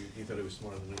calculation. He thought he was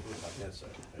smarter than he was on that side.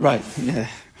 Right, yeah.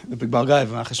 The big Balgaiv,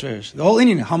 Achashverosh. The whole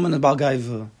Indian, Haman and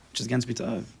Balgaiv, which is against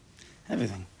B'ta'av.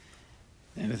 Everything.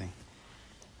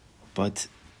 But...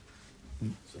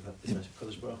 So that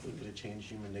Kadosh Baruch Hu is going to change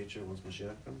human nature once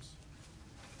Mashiach comes?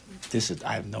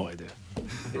 I have no idea.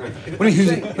 What do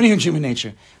you mean human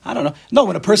nature? I don't know. No,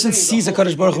 when a person sees a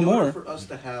Kadosh Baruch Hu more... In order for us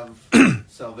to have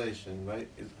salvation, right,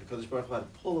 Kadosh Baruch Hu had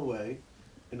to pull away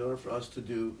in order for us to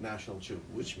do national tshuva,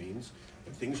 which means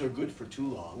if things are good for too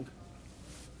long,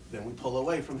 then we pull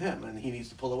away from Him, and He needs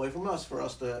to pull away from us for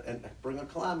us to and bring a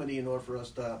calamity in order for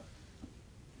us to...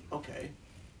 Okay,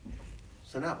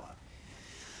 so now what?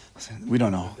 We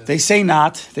don't know. They say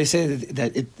not. They say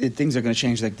that things are going to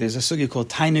change. Like there's a sugya called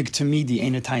tainig tamidi,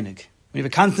 ain't a tainig. When you have a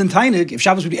constant tainig, if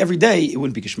Shabbos would be every day, it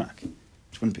wouldn't be geschmack.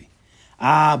 It wouldn't be.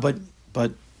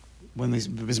 But when there's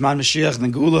Bisman Mashiach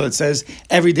and the Geula, it says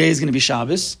every day is going to be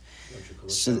Shabbos.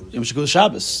 So Yom Shekulah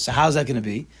Shabbos. So how's that going to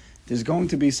be? There's going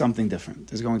to be something different.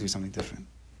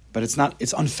 But it's not.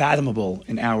 It's unfathomable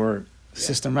in our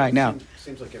system right now.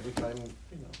 Seems like every time,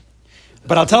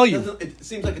 But I'll tell you. It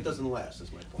seems like it doesn't last,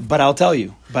 is my point. But I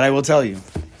will tell you,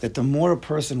 that the more a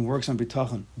person works on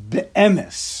bitachon,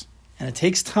 be'emes, and it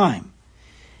takes time,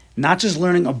 not just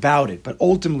learning about it, but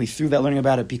ultimately through that learning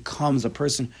about it becomes a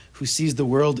person who sees the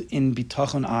world in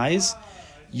bitachon eyes,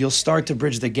 you'll start to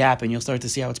bridge the gap and you'll start to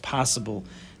see how it's possible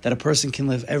that a person can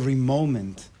live every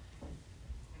moment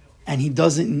and he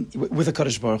doesn't, with a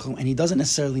Kadosh Baruch Hu, and he doesn't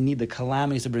necessarily need the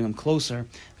calamities to bring him closer,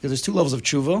 because there's two levels of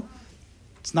tshuva.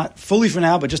 It's not fully for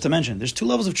now, but just to mention, there's two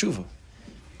levels of tshuva.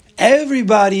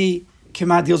 Everybody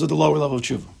Kimat deals with the lower level of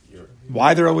tshuva.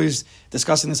 Why they're always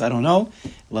discussing this, I don't know.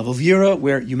 Level of Yira,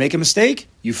 where you make a mistake,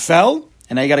 you fell,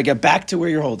 and now you got to get back to where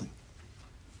you're holding.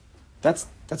 That's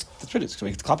pretty. It's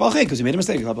because you made a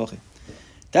mistake.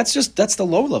 That's the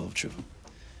lower level of tshuva.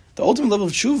 The ultimate level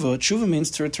of tshuva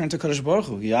means to return to Kadosh Baruch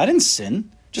Hu. Yeah, I didn't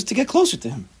sin, just to get closer to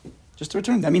Him, just to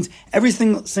return. That means every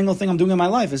single thing I'm doing in my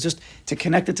life is just to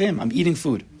connect it to Him. I'm eating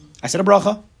food. I said a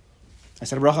bracha.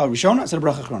 Rishona. I said a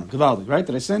bracha Achrona. Givaldi, right?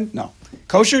 Did I sin? No.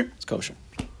 Kosher? It's kosher.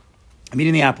 I'm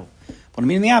eating the apple. When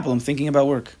I'm eating the apple, I'm thinking about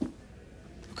work.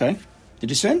 Okay? Did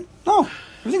you sin? No.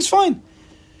 Everything's fine.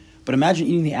 But imagine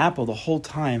eating the apple the whole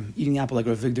time, eating the apple like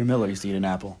Rav Victor Miller used to eat an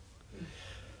apple.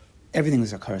 Everything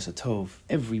is akaras hatov.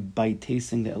 Every bite,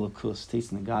 tasting the elokus,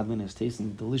 tasting the godliness, tasting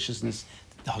the deliciousness,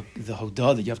 the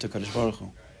hodah that you have to Kadosh Baruch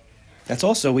Hu. That's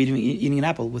also eating an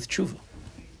apple with tshuva.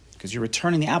 Because you're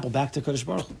returning the apple back to Kadosh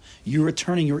Baruch Hu. You're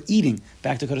returning your eating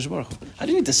back to Kadosh Baruch Hu. I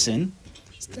didn't need to sin.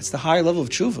 That's the higher level of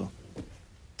tshuva.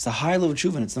 It's the high level of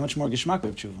tshuva, and it's the much more geshmak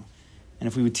of tshuva. And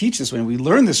if we would teach this way, and we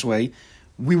learn this way,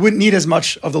 we wouldn't need as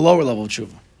much of the lower level of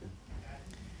tshuva.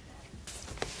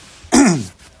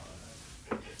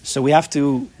 So we have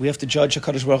to judge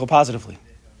HaKadosh Baruch Hu positively,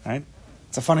 right?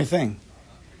 It's a funny thing.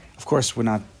 Of course, we're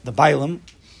not the Bailam.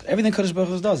 Everything HaKadosh Baruch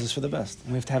Hu does is for the best.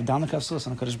 And we have to have down the kafsus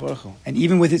on HaKadosh Baruch Hu. And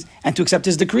even with and to accept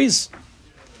His decrees.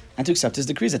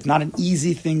 It's not an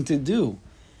easy thing to do.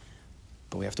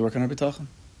 But we have to work on our bitachon.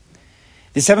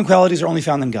 The 7 qualities are only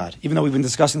found in God. Even though we've been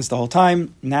discussing this the whole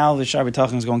time, now the Shaar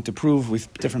HaBitachon is going to prove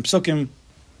with different psukim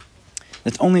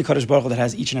that only a Kadosh Baruch Hu that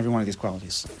has each and every one of these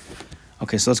qualities.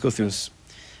 Okay, so let's go through this.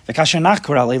 When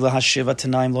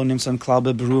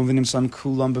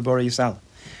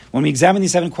we examine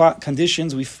these 7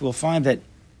 conditions, we will find that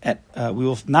we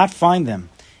will not find them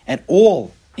at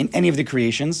all in any of the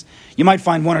creations. You might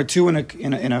find 1 or 2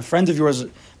 in a friend of yours,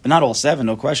 but not all 7,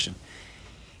 no question.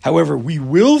 However, we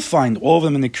will find all of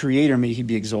them in the Creator, may He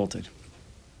be exalted.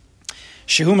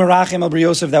 Shehu merachem al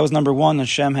briyosef, that was number 1.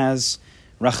 Hashem has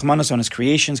rachmanos on His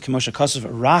creations. K'moshe kasav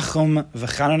rachum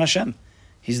v'chanon Hashem.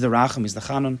 He's the rachum, He's the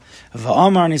chanon.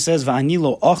 V'amar, and He says, v'ani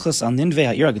lo ochas al ninvei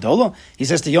ha'ir ha'gedola. He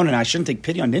says to Yonah, I shouldn't take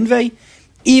pity on Ninveh,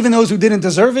 even those who didn't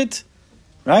deserve it.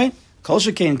 Right? Kol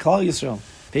shekein Klal Yisrael.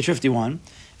 Page 51.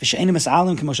 V'she'enim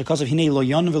es'alim k'moshe kasav hinei lo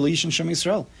yon v'lo yishin shem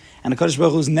Yisrael. And the Kadosh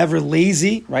Baruch Hu is never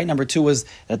lazy, right? Number 2 is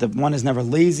that the one is never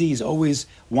lazy. He's always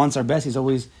wants our best. He's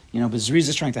always, Bezriz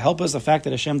is trying to help us. The fact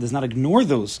that Hashem does not ignore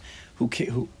those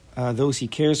those He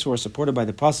cares for are supported by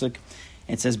the pasuk.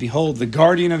 It says, "Behold, the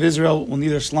guardian of Israel will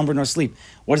neither slumber nor sleep."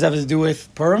 What does that have to do with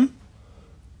Purim?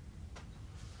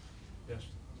 Yes.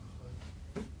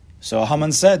 So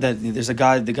Haman said that there's the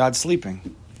God's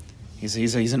sleeping.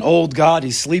 He's an old God.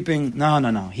 He's sleeping. No.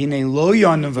 Hinei lo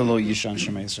yanu v'lo yishan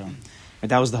shemei Yisrael.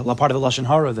 That was the part of the Lashon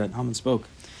Hara that Haman spoke.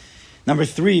 Number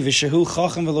 3, V'shehu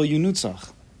chacham v'lo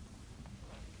yunutzach.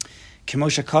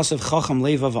 K'moshe kasav chacham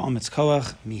leva v'ametz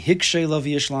koach, mihikshe lo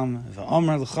v'yishlam,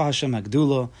 v'amar l'cha Hashem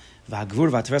hagdula,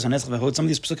 v'hagvur v'atveres ha'netzach v'hod. Some of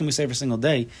these psukim we say every single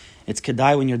day. It's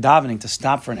kedai when you're davening to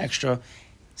stop for an extra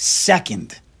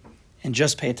second and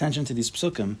just pay attention to these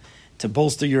psukim to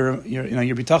bolster your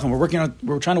bitachon.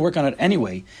 We're trying to work on it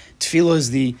anyway. Tefillah is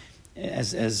the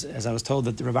As I was told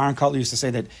that the Rav Aaron Kotler used to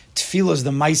say that tefillah is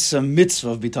the ma'isa mitzvah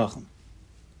of bitachon.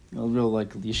 A real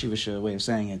like the yeshivish way of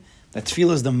saying it. That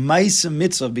tefillah is the ma'isa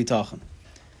mitzvah of bitachon.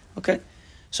 Okay,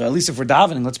 so at least if we're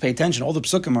davening, let's pay attention. All the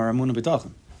psukim are amunah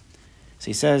bitachon. So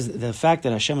he says the fact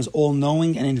that Hashem is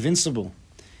all-knowing and invincible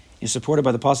is supported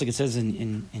by the pasuk. It says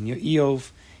in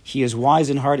Eov, He is wise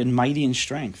in heart and mighty in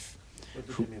strength. What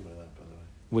does He mean by that, by the way?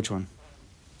 Which one?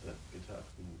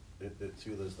 The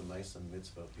tefillah is the ma'isa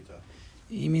mitzvah of bitachon.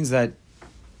 He means that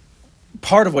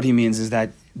part of what he means is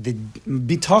that the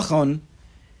bitachon.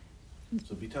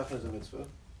 So bitachon is a mitzvah.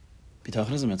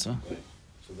 Bitachon is a mitzvah. Right.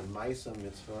 So the ma'isa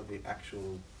mitzvah, the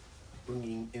actual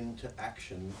bringing into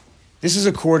action. This is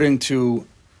according to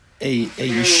a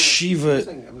yeshiva.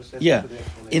 Yeah,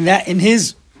 in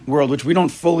his world, which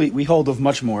we hold of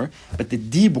much more, but the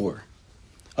dibur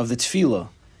of the tefillah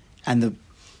and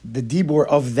the dibur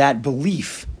of that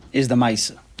belief is the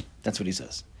ma'isa. That's what he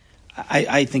says.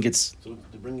 I think it's... So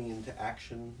the bringing into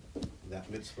action that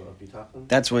mitzvah of bitachon?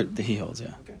 That's what he holds,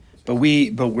 yeah. Okay. But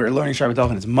we're learning Shaar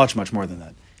HaBitachon, it's much, much more than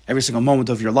that. Every single moment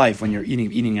of your life when you're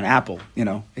eating an apple,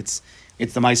 it's the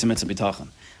ma'isa mitzvah bitachon.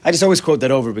 I just always quote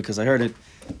that over because I heard it.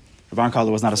 Rav Aaron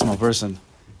Kotler was not a small person. And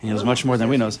he knows much more than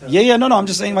we know. No, I'm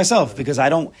just saying myself because I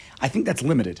think that's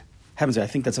limited. Heavens, I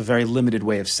think that's a very limited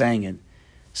way of saying it.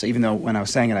 So even though when I was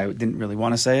saying it, I didn't really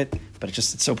want to say it, but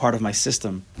it's so part of my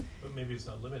system. But maybe it's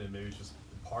not limited. Maybe it's just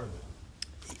part of it.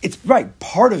 It's right.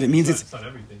 Part of it means it's not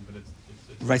everything, but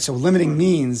it's Right, so limiting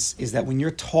means is that when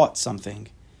you're taught something,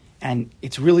 and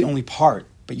it's really only part,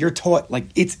 but you're taught like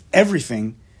it's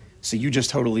everything, so you just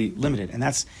totally limit it. And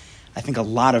that's, I think, a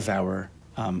lot of our,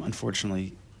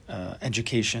 unfortunately,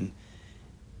 education.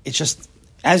 It's just,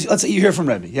 let's say you hear from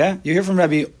Rebbe, yeah? You hear from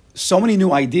Rebbe so many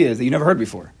new ideas that you never heard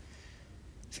before.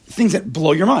 Things that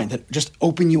blow your mind, that just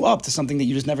open you up to something that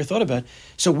you just never thought about.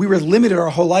 So we were limited our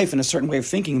whole life in a certain way of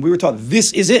thinking. We were taught,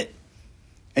 this is it.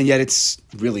 And yet it's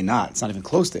really not. It's not even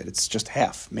close to it. It's just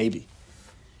half, maybe.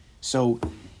 So,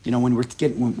 when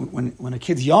when a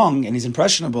kid's young and he's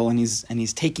impressionable and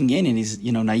he's taking in and he's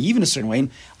naive in a certain way,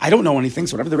 and I don't know anything,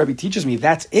 so whatever the Rebbe teaches me,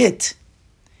 that's it.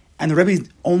 And the Rebbe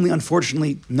only,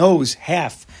 unfortunately, knows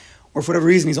half, or for whatever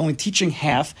reason, he's only teaching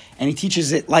half, and he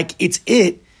teaches it like it's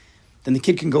it. Then the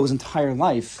kid can go his entire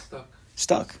life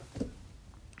stuck.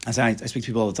 I speak to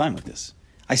people all the time like this.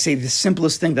 I say the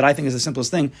simplest thing that I think is the simplest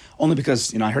thing, only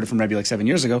because I heard it from Rebbe like 7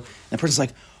 years ago, and the person's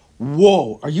like,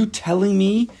 "Whoa, are you telling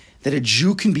me that a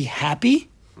Jew can be happy?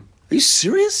 Are you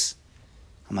serious?"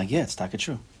 I'm like, "Yeah, it's taka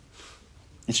true.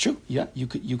 It's true. Yeah, you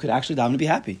could actually daven to be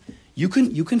happy. You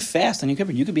can fast on Yom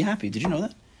Kippur. You could be happy. Did you know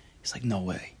that?" He's like, "No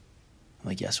way." I'm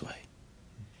like, "Yes way."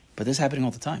 But this is happening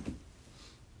all the time.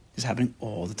 It's happening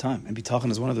all the time. And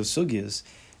bitachon is one of those sugyas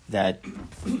that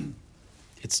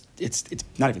it's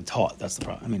not even taught. That's the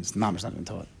problem. I mean, it's not even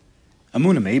taught.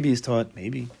 Amunah maybe is taught,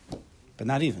 maybe, but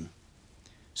not even.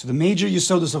 So the major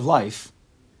yesodus of life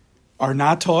are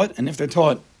not taught, and if they're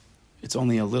taught, it's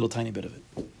only a little tiny bit of it.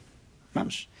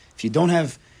 Mamish. If you don't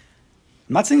have,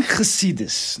 I'm not saying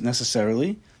chassidus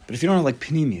necessarily, but if you don't have like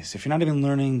pnimius, if you're not even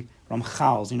learning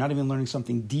Ramchals, you're not even learning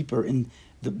something deeper in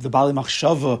the Bali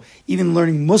Machshava, even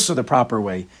learning Musa the proper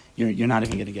way, you're not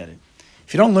even going to get it.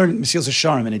 If you don't learn Mesilas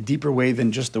Yesharim in a deeper way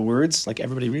than just the words, like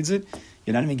everybody reads it,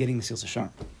 you're not even getting Mesilas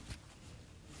Yesharim.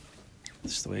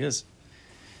 That's just the way it is.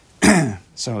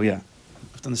 So, yeah, you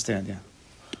have to understand, yeah.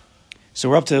 So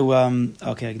we're up to,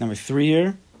 number 3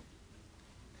 here.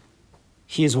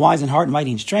 He is wise in heart and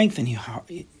mighty in strength, and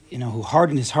who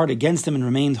hardened his heart against him and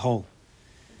remained whole.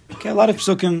 Okay, a lot of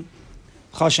psukim.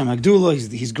 Hashem Agdullah,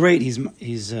 he's great. He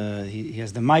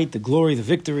has the might, the glory, the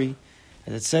victory.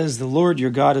 As it says, the Lord your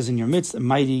God is in your midst, a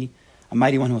mighty one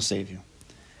who will save you.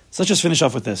 So let's just finish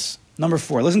off with this. Number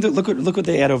 4. Look what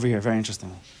they add over here. Very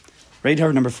interestingly. Read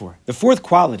her number 4. The fourth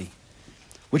quality,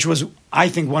 which was, I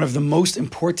think, one of the most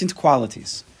important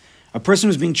qualities. A person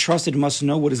who's being trusted must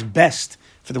know what is best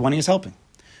for the one he is helping.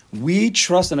 We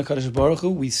trust in HaKadosh Baruch Hu.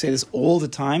 We say this all the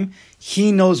time.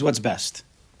 He knows what's best.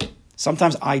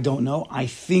 Sometimes I don't know. I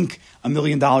think $1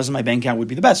 million in my bank account would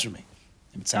be the best for me.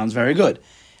 It sounds very good.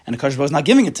 And the HaKadosh Baruch Hu is not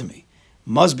giving it to me.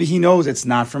 Must be he knows it's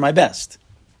not for my best.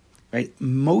 Right?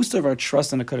 Most of our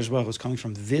trust in the HaKadosh Baruch Hu is coming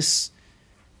from this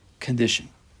condition.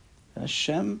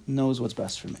 Hashem knows what's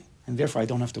best for me. And therefore I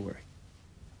don't have to worry.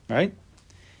 Right?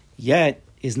 Yet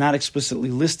is not explicitly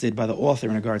listed by the author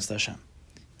in regards to Hashem.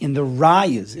 In the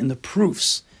rayas, in the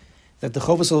proofs that the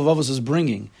Chovos HaLevavos is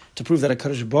bringing to prove that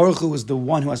HaKadosh Baruch Hu is the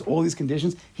one who has all these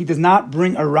conditions, he does not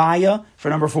bring a raya for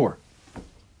number 4.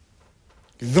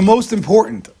 The most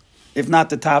important, if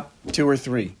not the top 2 or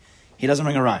 3. He doesn't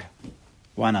bring a raya.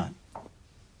 Why not?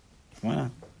 Why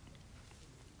not?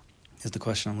 Here's the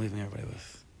question I'm leaving everybody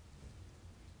with.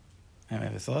 Anybody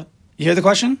have a thought? You hear the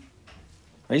question?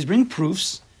 Right? He's bringing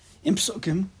proofs in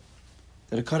psukim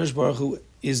that HaKadosh Baruch Hu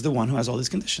is the one who has all these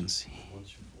conditions.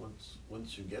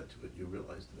 Once you get to it, you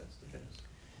realize that's the case.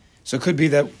 So it could be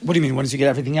that. What do you mean? Once you get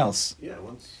everything else? Yeah.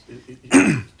 Once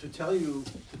to tell you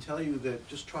that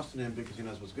just trust in him because he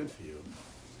knows what's good for you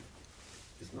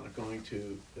is not going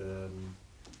to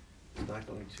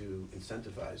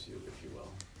incentivize you, if you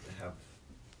will, to have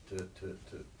to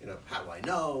how do I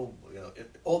know?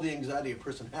 All the anxiety a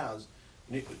person has.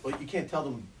 You can't tell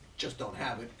them just don't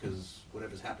have it because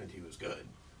whatever's happening to you is good.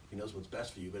 He knows what's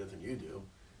best for you better than you do.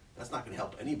 That's not going to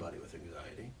help anybody with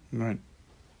anxiety. Right.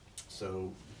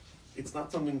 So it's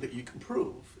not something that you can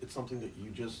prove. It's something that you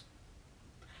just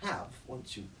have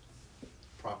once you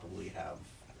properly have,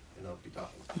 bitachon.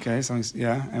 Okay,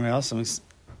 anybody else?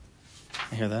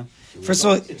 I hear that. First of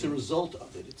all, it's a result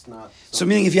of it. It's not. So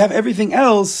meaning, if you have everything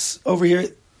else over here,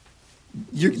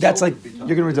 that's like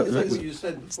you're going to. It's like what you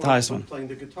said before. It's the highest one. Playing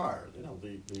the guitar.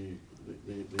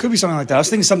 Could be something like that. I was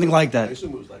thinking something like that. I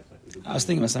assume it was like that. I was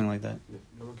thinking about something like that.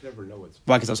 No one can ever know what's.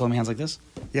 Why? Because I was holding my hands like this.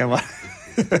 Yeah. Why?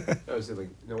 I was saying,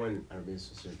 no one. I don't mean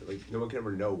specific, but no one can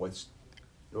ever know what's.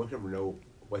 No one can ever know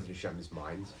what's in Hashem's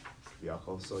mind.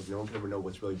 So no one can ever know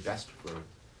what's really best for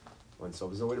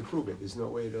oneself. There's no way to prove it. There's no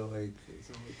way to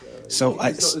So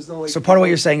part of what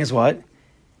you're saying is what?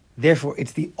 Therefore,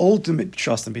 it's the ultimate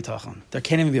trust in bitachon. There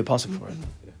can't even be a pasuk for it.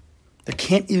 Yeah. There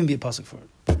can't even be a pasuk for it.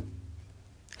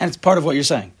 And it's part of what you're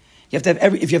saying. You have to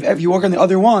have if you work on the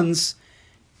other ones,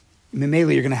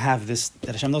 Memela, you're going to have this,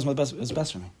 that Hashem knows what's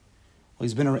best for me.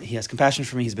 Well, he has compassion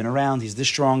for me, he's been around, he's the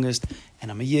strongest,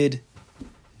 and I'm a Yid.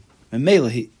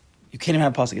 Memela, you can't even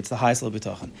have a pasuk, it's the highest level of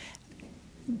bitachon.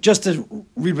 Just to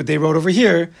read what they wrote over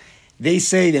here, they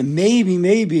say that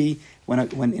maybe,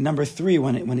 when in number 3,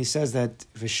 when he says that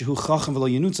V'shehu chacham v'lo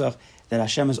yenutzach, that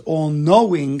Hashem is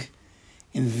all-knowing,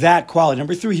 in that quality.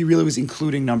 Number 3, he really was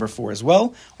including number 4 as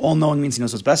well. All-knowing means he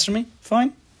knows what's best for me,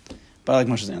 fine. But I like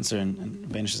Moshe's answer and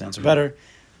Benish's answer better. It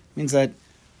means that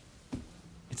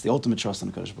it's the ultimate trust in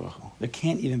the Kadosh Baruch Hu. There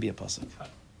can't even be a pasuk.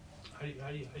 How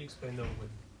do you explain though when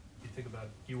you think about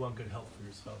you want good health for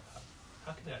yourself?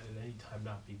 How can that at any time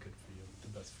not be good for you, the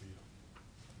best for you?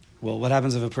 Well, what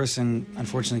happens if a person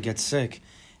unfortunately gets sick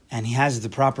and he has the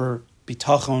proper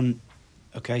bitachon,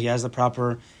 okay, he has the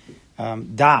proper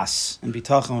das and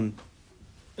bitachon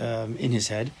in his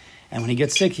head, and when he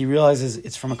gets sick, he realizes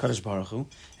it's from a Kadosh Baruch Hu,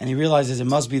 and he realizes it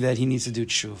must be that he needs to do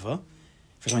tshuva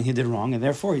for something he did wrong, and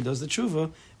therefore he does the tshuva,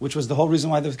 which was the whole reason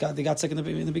why they got sick in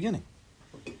the beginning.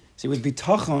 See, with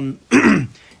bitachon,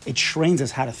 it trains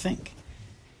us how to think.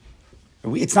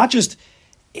 It's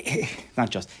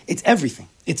it's everything.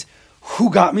 It's who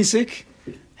got me sick,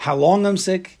 how long I'm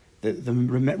sick, the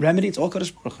remedy, it's all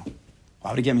Kadosh Baruch Hu.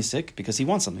 Why would he get me sick? Because he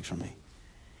wants something from me.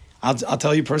 I'll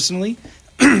tell you personally,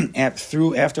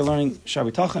 after learning Shaar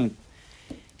HaBitachon,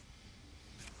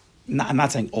 I'm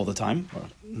not saying all the time,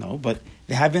 no, but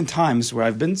there have been times where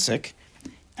I've been sick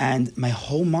and my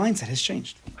whole mindset has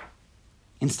changed.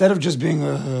 Instead of just being,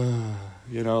 like,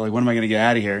 when am I going to get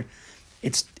out of here?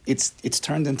 It's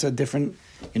turned into different,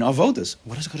 avodas.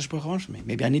 What does Kadosh Baruch Hu want from me?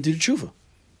 Maybe I need to do tshuva.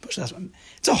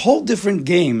 It's a whole different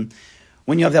game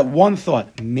when you have that one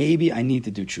thought. Maybe I need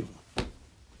to do tshuva.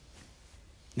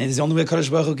 Maybe it's the only way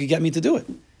Kadosh Baruch Hu could get me to do it.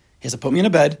 He has to put me in a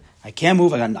bed. I can't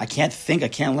move. I can't think. I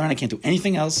can't learn. I can't do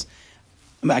anything else.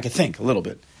 I can think a little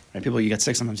bit. Right? People, you get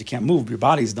sick, sometimes you can't move. Your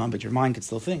body's done, but your mind can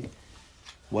still think.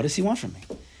 What does he want from me?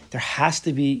 There has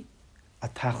to be a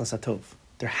tachlis atov.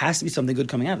 There has to be something good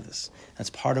coming out of this. That's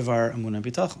part of our emunah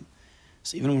bitachon.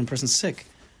 So even when a person's sick,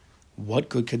 what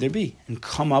good could there be? And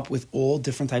come up with all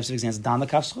different types of examples. Dan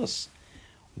l'kaf schus.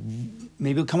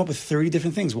 Maybe we'll come up with 30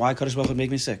 different things why Kadosh Baruch Hu would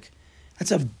make me sick.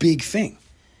 That's a big thing.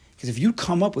 Because if you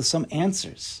come up with some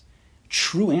answers,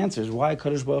 true answers, why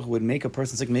Kadosh Baruch Hu would make a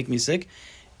person sick, make me sick,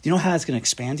 do you know how it's going to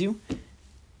expand you?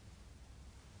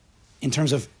 In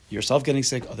terms of yourself getting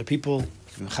sick, other people,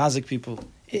 chazik people,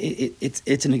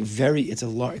 it's an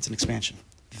expansion,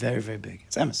 very, very big.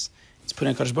 It's emes. It's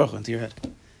putting Kadosh Baruch Hu into your head.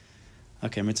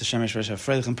 Okay, Mitzvah Shemesh Resha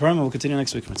Freilich and Perma. We'll continue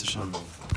next week, Mitzvah Shem.